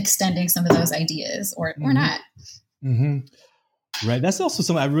 just extending some of those ideas or not. Mm-hmm. Right. That's also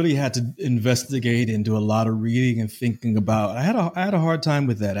something I really had to investigate and do a lot of reading and thinking about. I had a hard time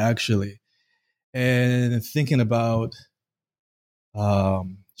with that, actually. And thinking about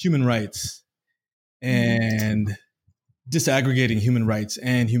human rights and disaggregating human rights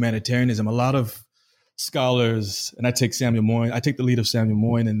and humanitarianism. A lot of scholars, and I take the lead of Samuel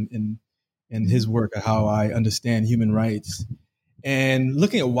Moyn in his work of how I understand human rights, and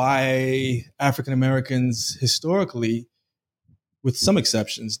looking at why African Americans historically, with some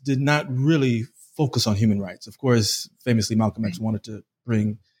exceptions, did not really focus on human rights. Of course, famously, Malcolm X wanted to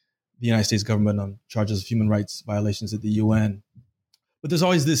bring the United States government on charges of human rights violations at the UN. But there's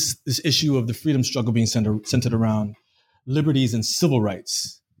always this issue of the freedom struggle being centered around liberties and civil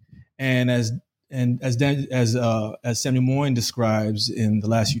rights. And as Samuel Moyn describes in The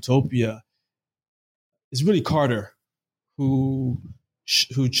Last Utopia, it's really Carter who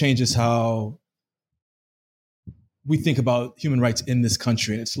changes how we think about human rights in this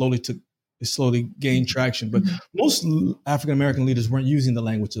country, and it slowly gained traction. But most African American leaders weren't using the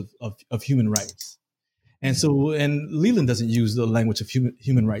language of human rights, and Leland doesn't use the language of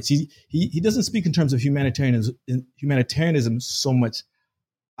human rights. He doesn't speak in terms of humanitarianism so much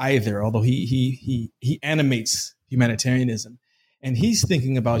either, although he animates humanitarianism, and he's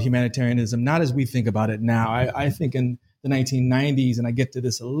thinking about humanitarianism not as we think about it now. I think in the 1990s, and I get to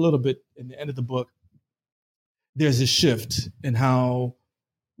this a little bit in the end of the book, there's a shift in how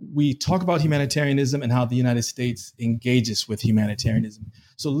we talk about humanitarianism and how the United States engages with humanitarianism.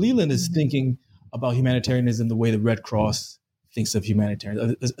 So Leland is thinking about humanitarianism the way the Red Cross thinks of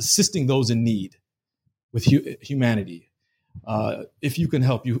humanitarianism, assisting those in need with humanity. If you can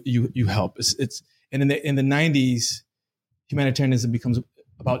help, you help. And in the 90s, humanitarianism becomes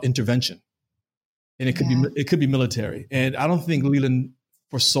about intervention, and it could be military. And I don't think Leland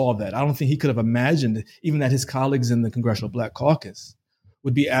foresaw that. I don't think he could have imagined even that his colleagues in the Congressional Black Caucus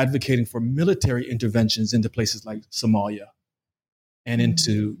would be advocating for military interventions into places like Somalia and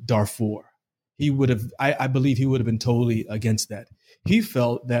into Darfur. I believe he would have been totally against that. He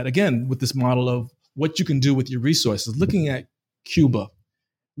felt that, again, with this model of what you can do with your resources, looking at Cuba,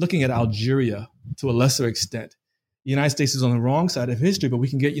 looking at Algeria to a lesser extent, the United States is on the wrong side of history, but we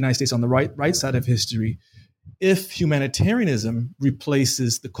can get the United States on the right side of history if humanitarianism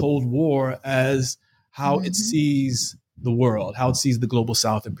replaces the Cold War as how it sees the world, how it sees the global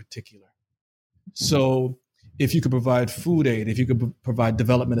South in particular. So if you could provide food aid, if you could provide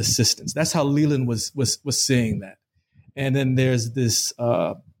development assistance, that's how Leland was seeing that. And then there's this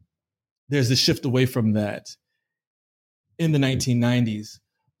shift away from that in the 1990s.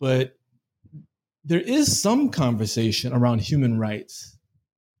 But there is some conversation around human rights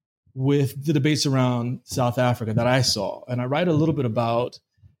with the debates around South Africa that I saw. And I write a little bit about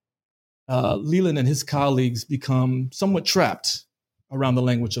Leland and his colleagues become somewhat trapped around the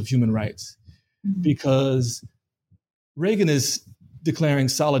language of human rights because Reagan is declaring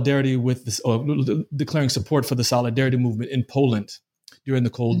solidarity with this, or declaring support for the solidarity movement in Poland during the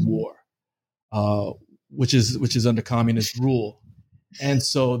Cold War, which is under communist rule. And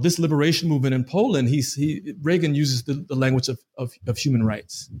so this liberation movement in Poland, Reagan uses the language of human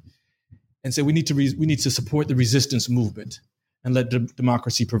rights, and say we need to support the resistance movement and let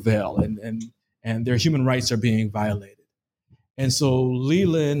democracy prevail, and their human rights are being violated. And so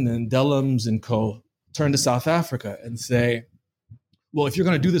Leland and Dellums and co. turn to South Africa and say, well, if you're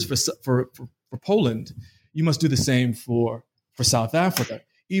going to do this for Poland, you must do the same for South Africa.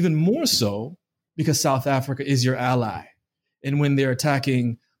 Even more so because South Africa is your ally. And when they're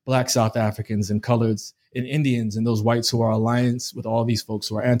attacking Black South Africans and coloreds and Indians and those whites who are alliance with all these folks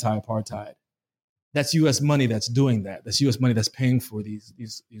who are anti-apartheid, that's U.S. money that's doing that. That's U.S. money that's paying for these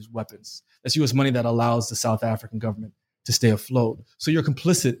weapons. That's U.S. money that allows the South African government to stay afloat. So you're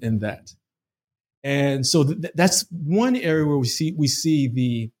complicit in that. And so that's one area where we see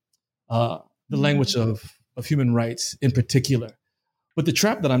the language of human rights in particular. But the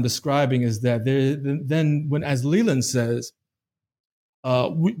trap that I'm describing is that then when, as Leland says,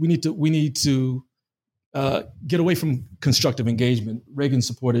 we need to get away from constructive engagement. Reagan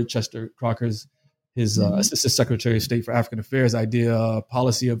supported Chester Crocker's Assistant Secretary of State for African Affairs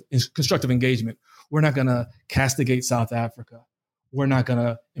policy of constructive engagement. We're not going to castigate South Africa. We're not going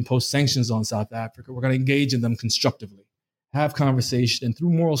to impose sanctions on South Africa. We're going to engage in them constructively, have conversation, and through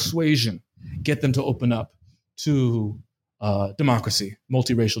moral suasion, get them to open up to democracy,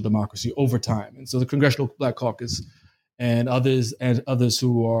 multiracial democracy over time. And so the Congressional Black Caucus and others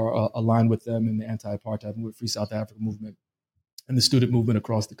who are aligned with them in the anti-apartheid movement, Free South Africa movement, and the student movement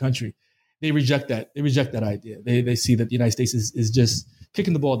across the country, they reject that. They reject that idea. They see that the United States is just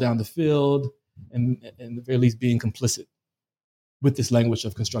kicking the ball down the field and at the very least being complicit with this language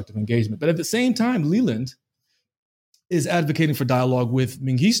of constructive engagement. But at the same time, Leland is advocating for dialogue with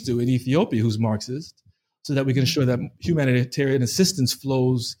Mengistu in Ethiopia, who's Marxist, so that we can ensure that humanitarian assistance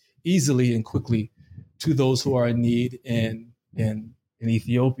flows easily and quickly to those who are in need in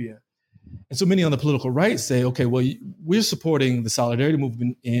Ethiopia. And so many on the political right say, okay, well, we're supporting the solidarity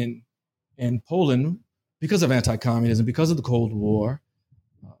movement in Poland because of anti-communism, because of the Cold War.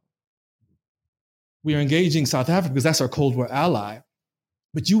 We are engaging South Africa because that's our Cold War ally.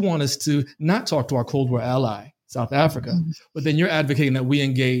 But you want us to not talk to our Cold War ally, South Africa, but then you're advocating that we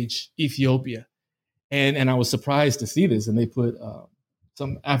engage Ethiopia. And I was surprised to see this. And they put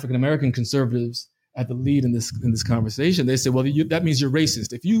some African-American conservatives at the lead in this conversation. They said, well, that means you're racist.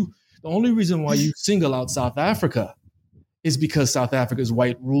 The only reason why you single out South Africa is because South Africa is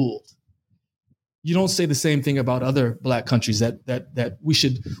white ruled. You don't say the same thing about other Black countries that we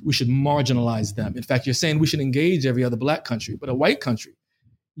should marginalize them. In fact, you're saying we should engage every other Black country, but a white country,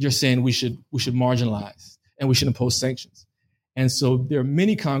 you're saying we should marginalize and we should impose sanctions. And so there are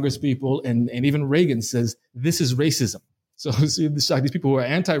many Congress people, and even Reagan says this is racism. So see, these people who are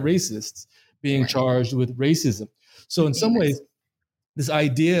anti-racists being charged with racism. So in some ways, this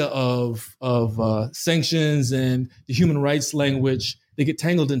idea of sanctions and the human rights language, they get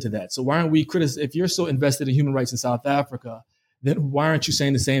tangled into that. So why aren't we if you're so invested in human rights in South Africa, then why aren't you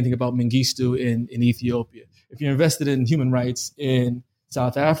saying the same thing about Mengistu in Ethiopia? If you're invested in human rights in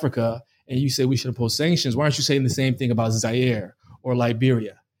South Africa and you say we should impose sanctions, why aren't you saying the same thing about Zaire or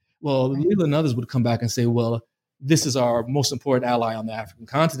Liberia? Well, Leland and others would come back and say, well, this is our most important ally on the African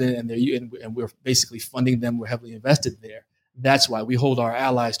continent, and we're basically funding them. We're heavily invested there. That's why we hold our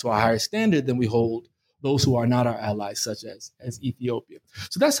allies to a higher standard than we hold those who are not our allies, such as Ethiopia.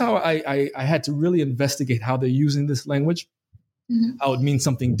 So that's how I had to really investigate how they're using this language, how it means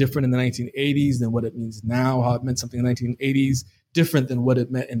something different in the 1980s than what it means now, how it meant something in the 1980s different than what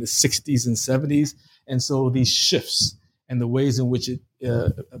it meant in the 60s and 70s. And so these shifts and the ways in which it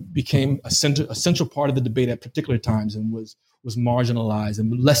became a central part of the debate at particular times and was marginalized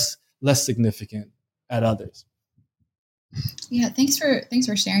and less significant at others. Yeah, thanks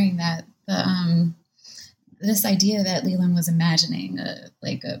for sharing that. this idea that Leland was imagining a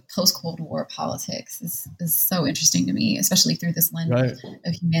post-Cold War politics is so interesting to me, especially through this lens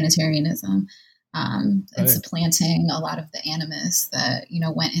of humanitarianism and supplanting a lot of the animus that,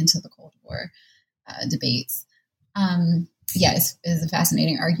 went into the Cold War debates. It's a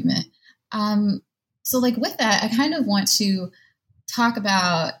fascinating argument. So with that, I kind of want to talk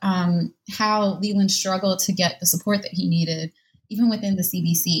about how Leland struggled to get the support that he needed, even within the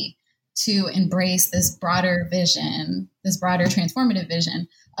CBC, to embrace this broader vision, this broader transformative vision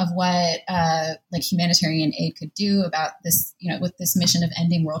of what humanitarian aid could do about this, what this mission of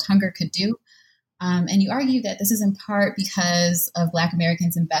ending world hunger could do. And you argue that this is in part because of Black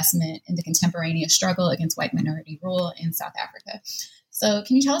Americans' investment in the contemporaneous struggle against white minority rule in South Africa. So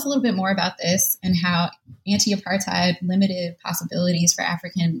can you tell us a little bit more about this and how anti-apartheid limited possibilities for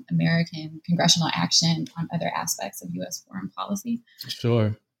African American congressional action on other aspects of U.S. foreign policy?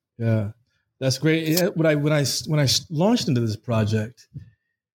 Sure. Yeah, that's great. Yeah, when I launched into this project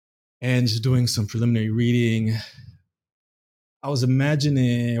and just doing some preliminary reading, I was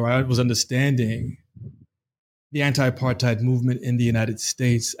imagining, or I was understanding, the anti-apartheid movement in the United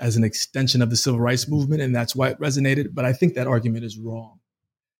States as an extension of the civil rights movement, and that's why it resonated. But I think that argument is wrong.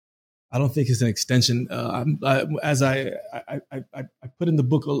 I don't think it's an extension. As I put in the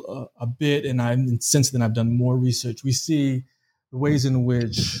book a bit, and since then I've done more research. We see the ways in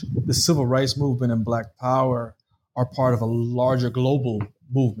which the civil rights movement and Black power are part of a larger global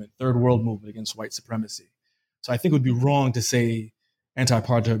movement, third world movement against white supremacy. So I think it would be wrong to say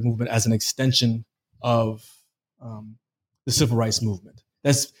anti-apartheid movement as an extension of the civil rights movement.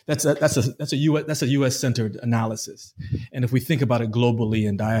 That's a U.S. centered analysis. And if we think about it globally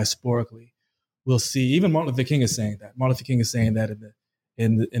and diasporically, we'll see even Martin Luther King is saying that. Martin Luther King is saying that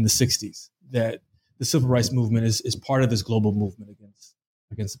in the 60s, that the civil rights movement is part of this global movement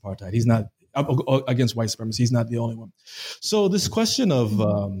against apartheid. He's not against white supremacy. He's not the only one. So this question of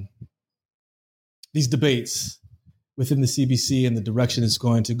these debates within the CBC and the direction it's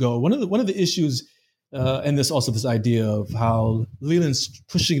going to go. One of the issues, and there's also this idea of how Leland's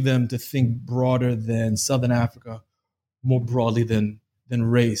pushing them to think broader than Southern Africa, more broadly than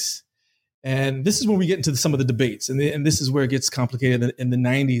race. And this is when we get into some of the debates, and this is where it gets complicated in the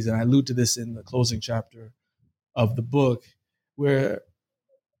 90s. And I allude to this in the closing chapter of the book, where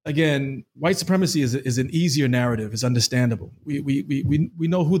again, white supremacy is an easier narrative. It's understandable. We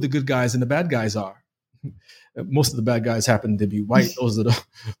know who the good guys and the bad guys are. Most of the bad guys happen to be white. Those are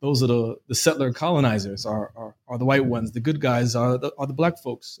the settler colonizers are the white ones. The good guys are the Black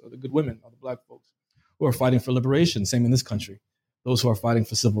folks, or the good women are the Black folks who are fighting for liberation. Same in this country. Those who are fighting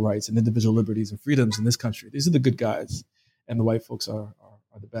for civil rights and individual liberties and freedoms in this country. These are the good guys, and the white folks are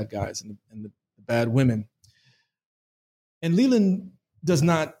the bad guys and the bad women. And Leland does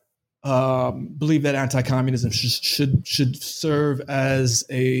not believe that anti-communism should serve as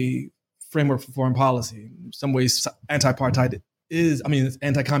a framework for foreign policy. In some ways, anti-communism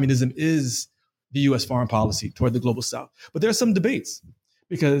is the U.S. foreign policy toward the global South. But there are some debates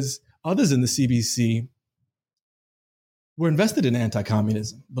because others in the CBC were invested in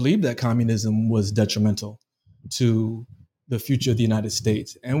anti-communism, believed that communism was detrimental to the future of the United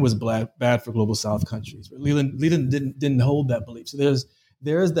States and was bad for global South countries. But Leland didn't hold that belief. So there's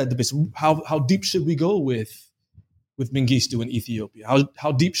that debate. So how deep should we go with Mengistu in Ethiopia?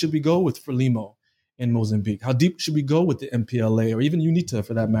 How deep should we go with Frelimo in Mozambique? How deep should we go with the MPLA or even UNITA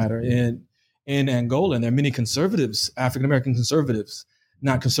for that matter in Angola? And there are many conservatives, African-American conservatives,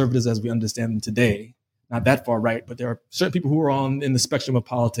 not conservatives as we understand them today, not that far right, but there are certain people who are in the spectrum of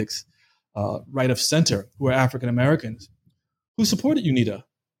politics, right of center, who are African-Americans, who supported UNITA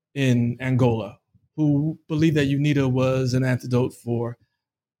in Angola, who believed that UNITA was an antidote for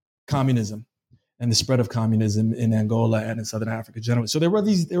communism and the spread of communism in Angola and in Southern Africa generally. So there were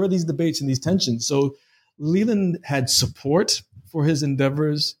these debates and these tensions. So Leland had support for his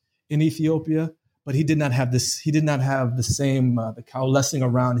endeavors in Ethiopia, but he did not have this. He did not have the same the coalescing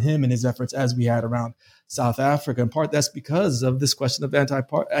around him and his efforts as we had around South Africa. In part, that's because of this question of I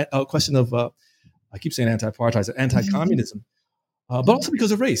keep saying anti-apartheid, anti-communism. But also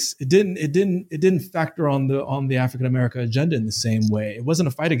because of race. It didn't factor on the African American agenda in the same way. It wasn't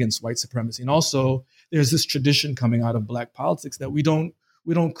a fight against white supremacy. And also there's this tradition coming out of Black politics that we don't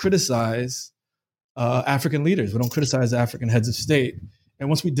criticize African leaders. We don't criticize African heads of state. And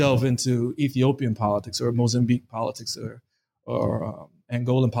once we delve into Ethiopian politics or Mozambique politics or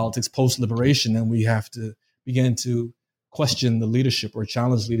Angolan politics post-liberation, then we have to begin to question the leadership or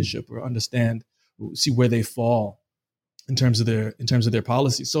challenge leadership or see where they fall in terms of their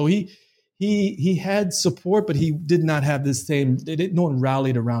policy. So he had support, but he did not have this same. No one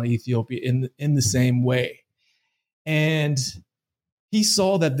rallied around Ethiopia in the same way. And he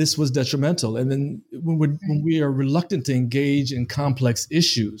saw that this was detrimental. And then when we are reluctant to engage in complex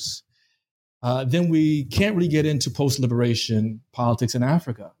issues, then we can't really get into post-liberation politics in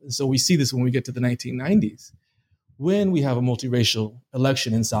Africa. And so we see this when we get to the 1990s, when we have a multiracial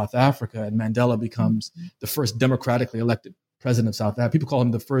election in South Africa and Mandela becomes the first democratically elected president of South Africa. People call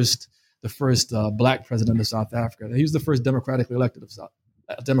him the first Black president of South Africa. He was the first democratically elected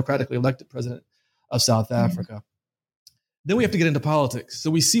president of South Africa. Then we have to get into politics. So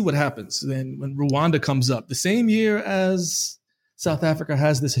we see what happens then when Rwanda comes up. The same year as South Africa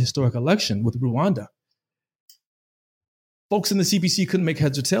has this historic election with Rwanda, folks in the CPC couldn't make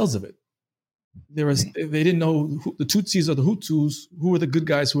heads or tails of it. They didn't know who, the Tutsis or the Hutus, who were the good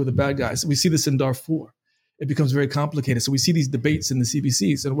guys, who were the bad guys. So we see this in Darfur. It becomes very complicated. So we see these debates in the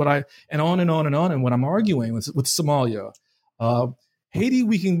CPCs and on and on and on. And what I'm arguing with Somalia, Haiti,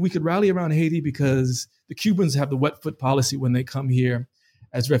 we could rally around Haiti because the Cubans have the wet foot policy when they come here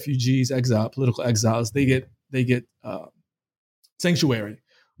as refugees, political exiles. They get sanctuary,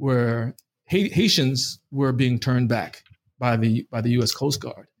 where Haitians were being turned back by the U.S. Coast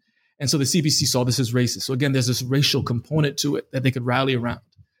Guard. And so the CPC saw this as racist. So again, there's this racial component to it that they could rally around.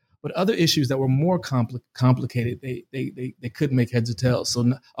 But other issues that were more complicated, they couldn't make heads or tails.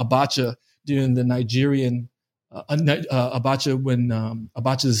 So Abacha during the Nigerian, Abacha when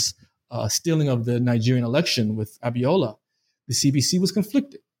Abacha's stealing of the Nigerian election with Abiola, the CPC was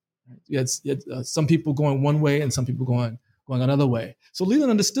conflicted. You had some people going one way and some people going another way. So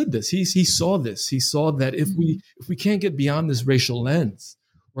Leland understood this. He saw this. He saw that if we can't get beyond this racial lens,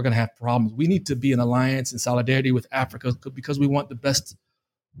 we're going to have problems. We need to be in alliance and solidarity with Africa because we want the best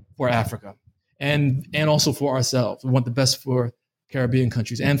for Africa and also for ourselves. We want the best for Caribbean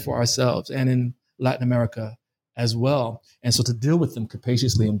countries and for ourselves and in Latin America as well. And so to deal with them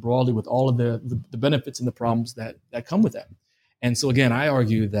capaciously and broadly with all of the benefits and the problems that come with that. And so again, I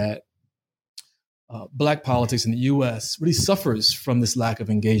argue that Black politics in the U.S. really suffers from this lack of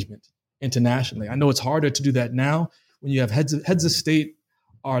engagement internationally. I know it's harder to do that now when you have heads of state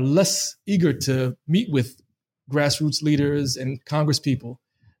are less eager to meet with grassroots leaders and Congress people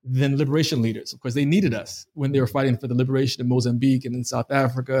than liberation leaders. Of course, they needed us when they were fighting for the liberation in Mozambique and in South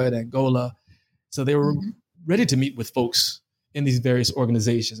Africa and Angola. So they were ready to meet with folks in these various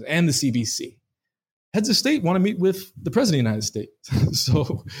organizations and the CBC. Heads of state want to meet with the president of the United States.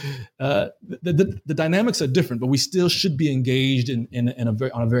 So the dynamics are different, but we still should be engaged on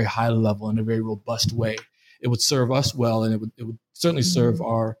a very high level, in a very robust way. It would serve us well, and it would certainly serve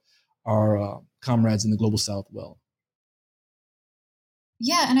our comrades in the global South well.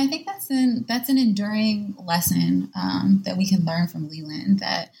 Yeah, and I think that's an enduring lesson that we can learn from Leland,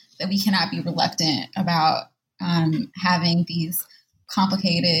 that we cannot be reluctant about having these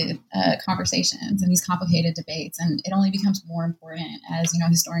complicated conversations and these complicated debates, and it only becomes more important as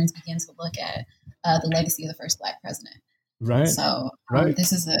historians begin to look at the legacy of the first Black president. Right. So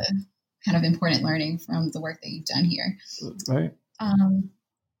this is a kind of important learning from the work that you've done here. Right.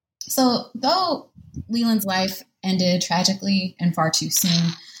 So though Leland's life ended tragically and far too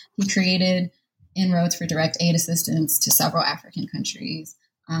soon, he created inroads for direct aid assistance to several African countries,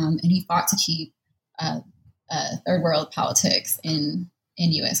 and he fought to keep third world politics in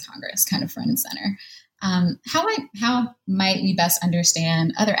U.S. Congress kind of front and center. How might we best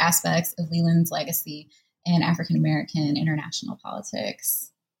understand other aspects of Leland's legacy in African American international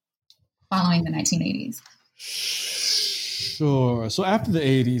politics following the 1980s? Sure. So after the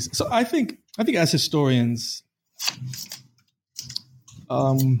 80s, so I think as historians,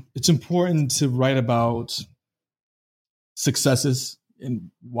 it's important to write about successes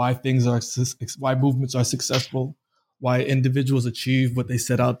and why movements are successful, why individuals achieve what they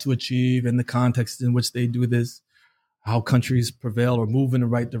set out to achieve, and the context in which they do this, how countries prevail or move in the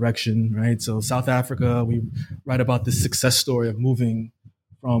right direction, right? So South Africa, we write about this success story of moving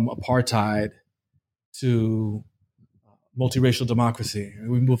from apartheid to multiracial democracy.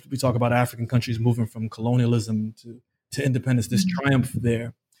 We talk about African countries moving from colonialism to independence, this triumph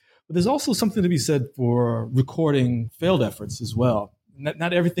there. But there's also something to be said for recording failed efforts as well.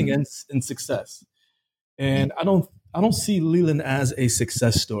 Not everything ends in success. And I don't see Leland as a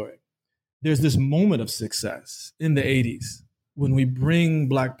success story. There's this moment of success in the 80s when we bring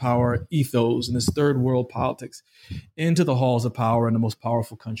Black power ethos and this third world politics into the halls of power in the most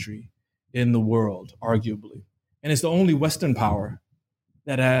powerful country in the world, arguably. And it's the only Western power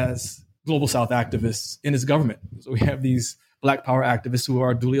that has global South activists in its government. So we have these Black power activists who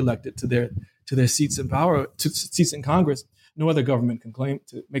are duly elected to their seats in power, to seats in Congress. No other government can claim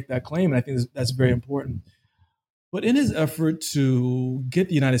to make that claim, and I think that's very important. But in his effort to get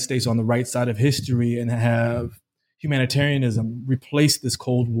the United States on the right side of history and have humanitarianism replaced this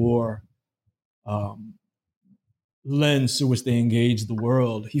Cold War lens through which they engaged the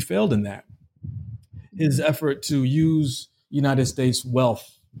world. He failed in that. His effort to use United States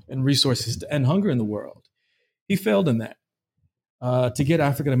wealth and resources to end hunger in the world, he failed in that. To get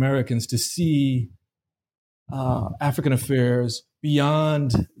African Americans to see African affairs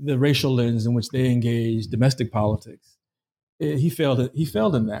beyond the racial lens in which they engage domestic politics, he failed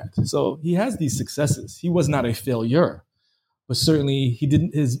in that. So he has these successes. He was not a failure, but certainly he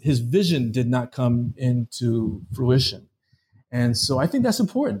didn't. His vision did not come into fruition, and so I think that's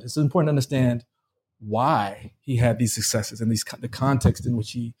important. It's important to understand why he had these successes and the context in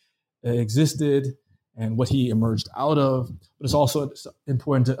which he existed and what he emerged out of. But it's also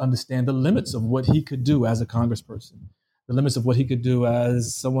important to understand the limits of what he could do as a congressperson, the limits of what he could do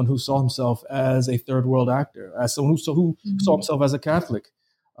as someone who saw himself as a third world actor, as someone who saw himself as a Catholic,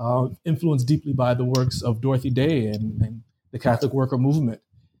 influenced deeply by the works of Dorothy Day and the Catholic worker movement.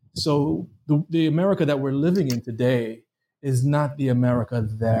 So the America that we're living in today is not the America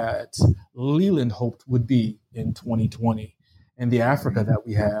that Leland hoped would be in 2020. And the Africa that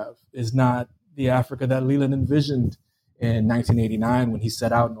we have is not the Africa that Leland envisioned in 1989 when he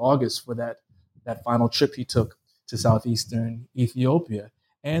set out in August for that final trip he took to southeastern Ethiopia.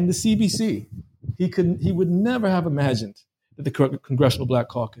 And the CBC, he would never have imagined that the Congressional Black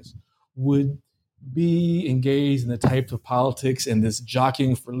Caucus would be engaged in the type of politics and this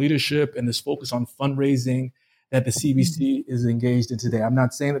jockeying for leadership and this focus on fundraising that the CBC is engaged in today. I'm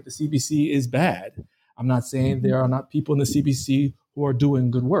not saying that the CBC is bad. I'm not saying there are not people in the CBC who are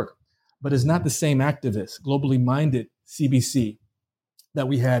doing good work, but it's not the same activist, globally minded CBC that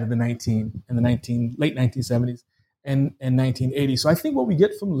we had in the late 1970s and 1980s. So I think what we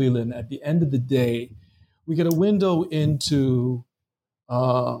get from Leland at the end of the day, we get a window into,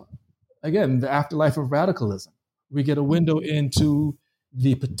 again, the afterlife of radicalism. We get a window into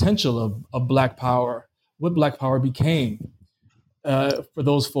the potential of Black power, what Black power became for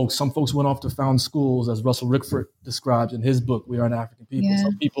those folks. Some folks went off to found schools, as Russell Rickford describes in his book, We Are an African People. Yeah.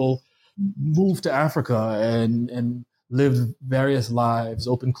 Some people moved to Africa and lived various lives,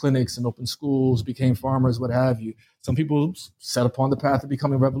 opened clinics and opened schools, became farmers, what have you. Some people set upon the path of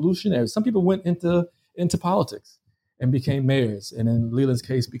becoming revolutionaries. Some people went into politics and became mayors, and in Leland's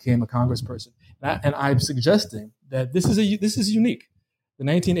case, became a congressperson. And I'm suggesting that this is unique. The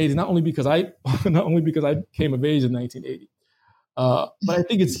 1980s, not only because I came of age in 1980, but I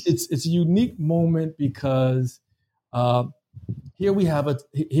think it's a unique moment because here we have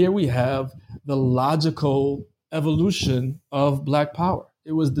the logical evolution of Black power.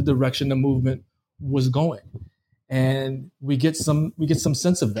 It was the direction the movement was going, and we get some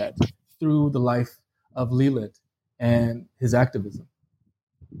sense of that through the life of Leland and his activism.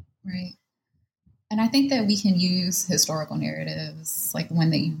 Right. And I think that we can use historical narratives like the one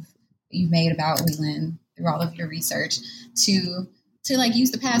that you've made about Leland through all of your research to like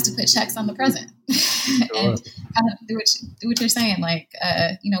use the past to put checks on the present. Sure. And kind of do what you're saying. Like,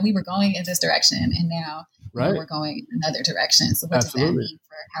 we were going in this direction and now we're going in another direction. So what does that mean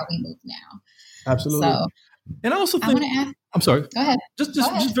for how we move now? Absolutely. So, and I also think, I'm sorry. Go ahead.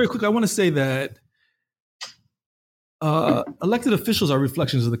 Just very quick. I want to say that elected officials are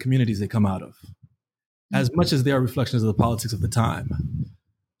reflections of the communities they come out of, as much as they are reflections of the politics of the time.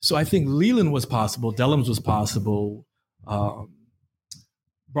 So I think Leland was possible, Dellums was possible,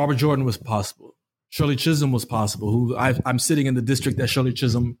 Barbara Jordan was possible, Shirley Chisholm was possible, who I'm sitting in the district that Shirley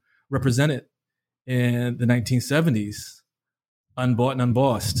Chisholm represented in the 1970s, unbought and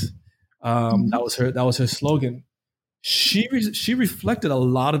unbossed. That was her slogan. She reflected a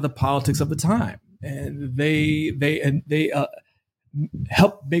lot of the politics of the time, and they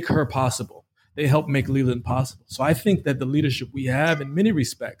helped make her possible. They helped make Leland possible. So I think that the leadership we have, in many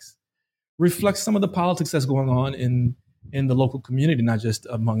respects, reflects some of the politics that's going on in the local community, not just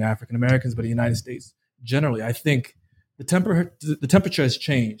among African Americans, but the United States generally. I think the temperature has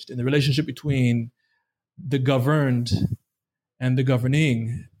changed, and the relationship between the governed and the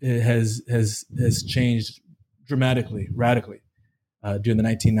governing has changed dramatically, radically during the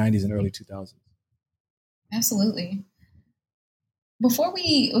 1990s and early 2000s. Absolutely. Before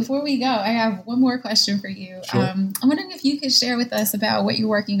we go, I have one more question for you. Sure. I'm wondering if you could share with us about what you're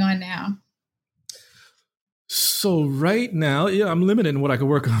working on now. So right now, I'm limited in what I can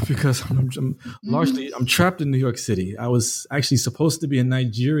work on because I'm trapped in New York City. I was actually supposed to be in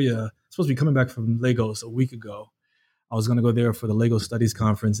Nigeria, supposed to be coming back from Lagos a week ago. I was going to go there for the Lagos Studies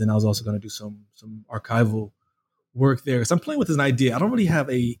Conference, and I was also going to do some archival work there. So I'm playing with an idea. I don't really have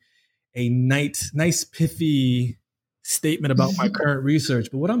a nice pithy statement about my current research,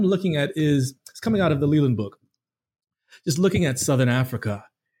 but what I'm looking at is it's coming out of the Leland book. just looking at Southern Africa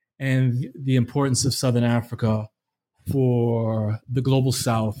and the importance of Southern Africa for the global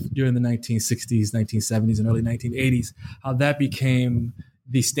South during the 1960s, 1970s, and early 1980s, how that became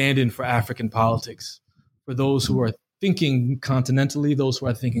the stand-in for African politics. For those who are thinking continentally, those who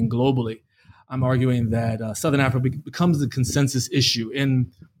are thinking globally, I'm arguing that Southern Africa becomes the consensus issue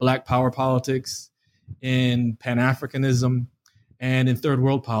in Black power politics, in Pan-Africanism, and in third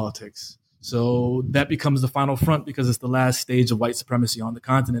world politics. So that becomes the final front because it's the last stage of white supremacy on the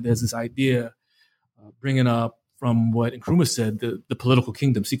continent. There's this idea bringing up from what Nkrumah said, the political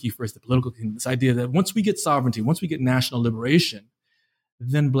kingdom, seek ye first the political kingdom, this idea that once we get sovereignty, once we get national liberation,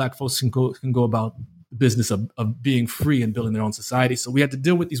 then Black folks can go about the business of being free and building their own society. So we had to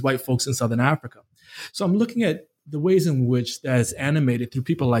deal with these white folks in Southern Africa. So I'm looking at the ways in which that is animated through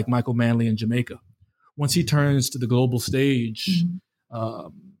people like Michael Manley in Jamaica. Once he turns to the global stage,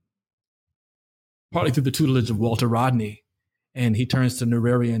 partly through the tutelage of Walter Rodney, and he turns to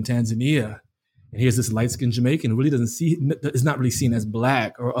Nyerere in Tanzania, and here's this light-skinned Jamaican who really is not really seen as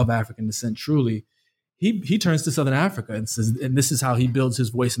Black or of African descent truly. He turns to Southern Africa and says, and this is how he builds his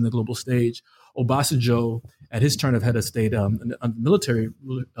voice in the global stage. Obasanjo, at his turn of head of state, military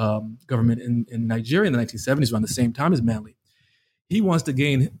government in Nigeria in the 1970s, around the same time as Manley, he wants to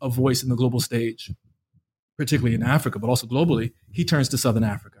gain a voice in the global stage, particularly in Africa, but also globally. He turns to Southern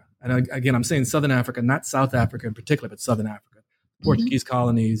Africa. And again, I'm saying Southern Africa, not South Africa in particular, but Southern Africa, Portuguese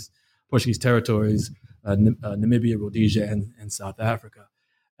colonies, Portuguese territories, Namibia, Rhodesia, and South Africa.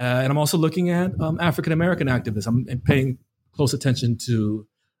 And I'm also looking at African-American activists. I'm paying close attention to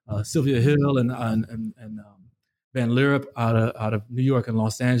Sylvia Hill and Van Lierop out of New York and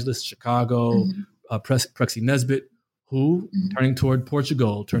Los Angeles, Chicago, Prexy Nesbitt, who turning toward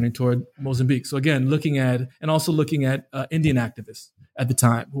Portugal, turning toward Mozambique. So again, looking at Indian activists at the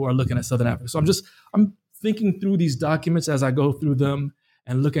time who are looking at Southern Africa. So I'm thinking through these documents as I go through them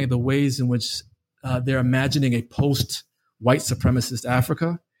and looking at the ways in which they're imagining a post-white supremacist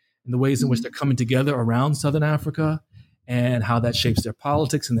Africa and the ways in which they're coming together around Southern Africa and how that shapes their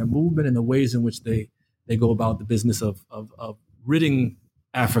politics and their movement and the ways in which they go about the business of ridding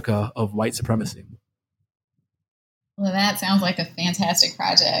Africa of white supremacy. Well, that sounds like a fantastic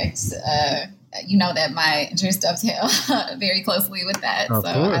project. You know that my interests dovetail very closely with that. Of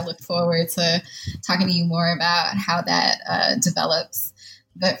so course. I look forward to talking to you more about how that develops.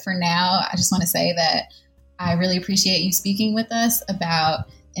 But for now, I just want to say that I really appreciate you speaking with us about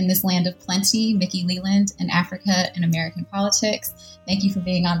In This Land of Plenty, Mickey Leland, and Africa and American Politics. Thank you for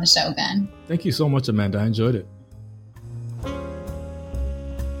being on the show, Ben. Thank you so much, Amanda. I enjoyed it.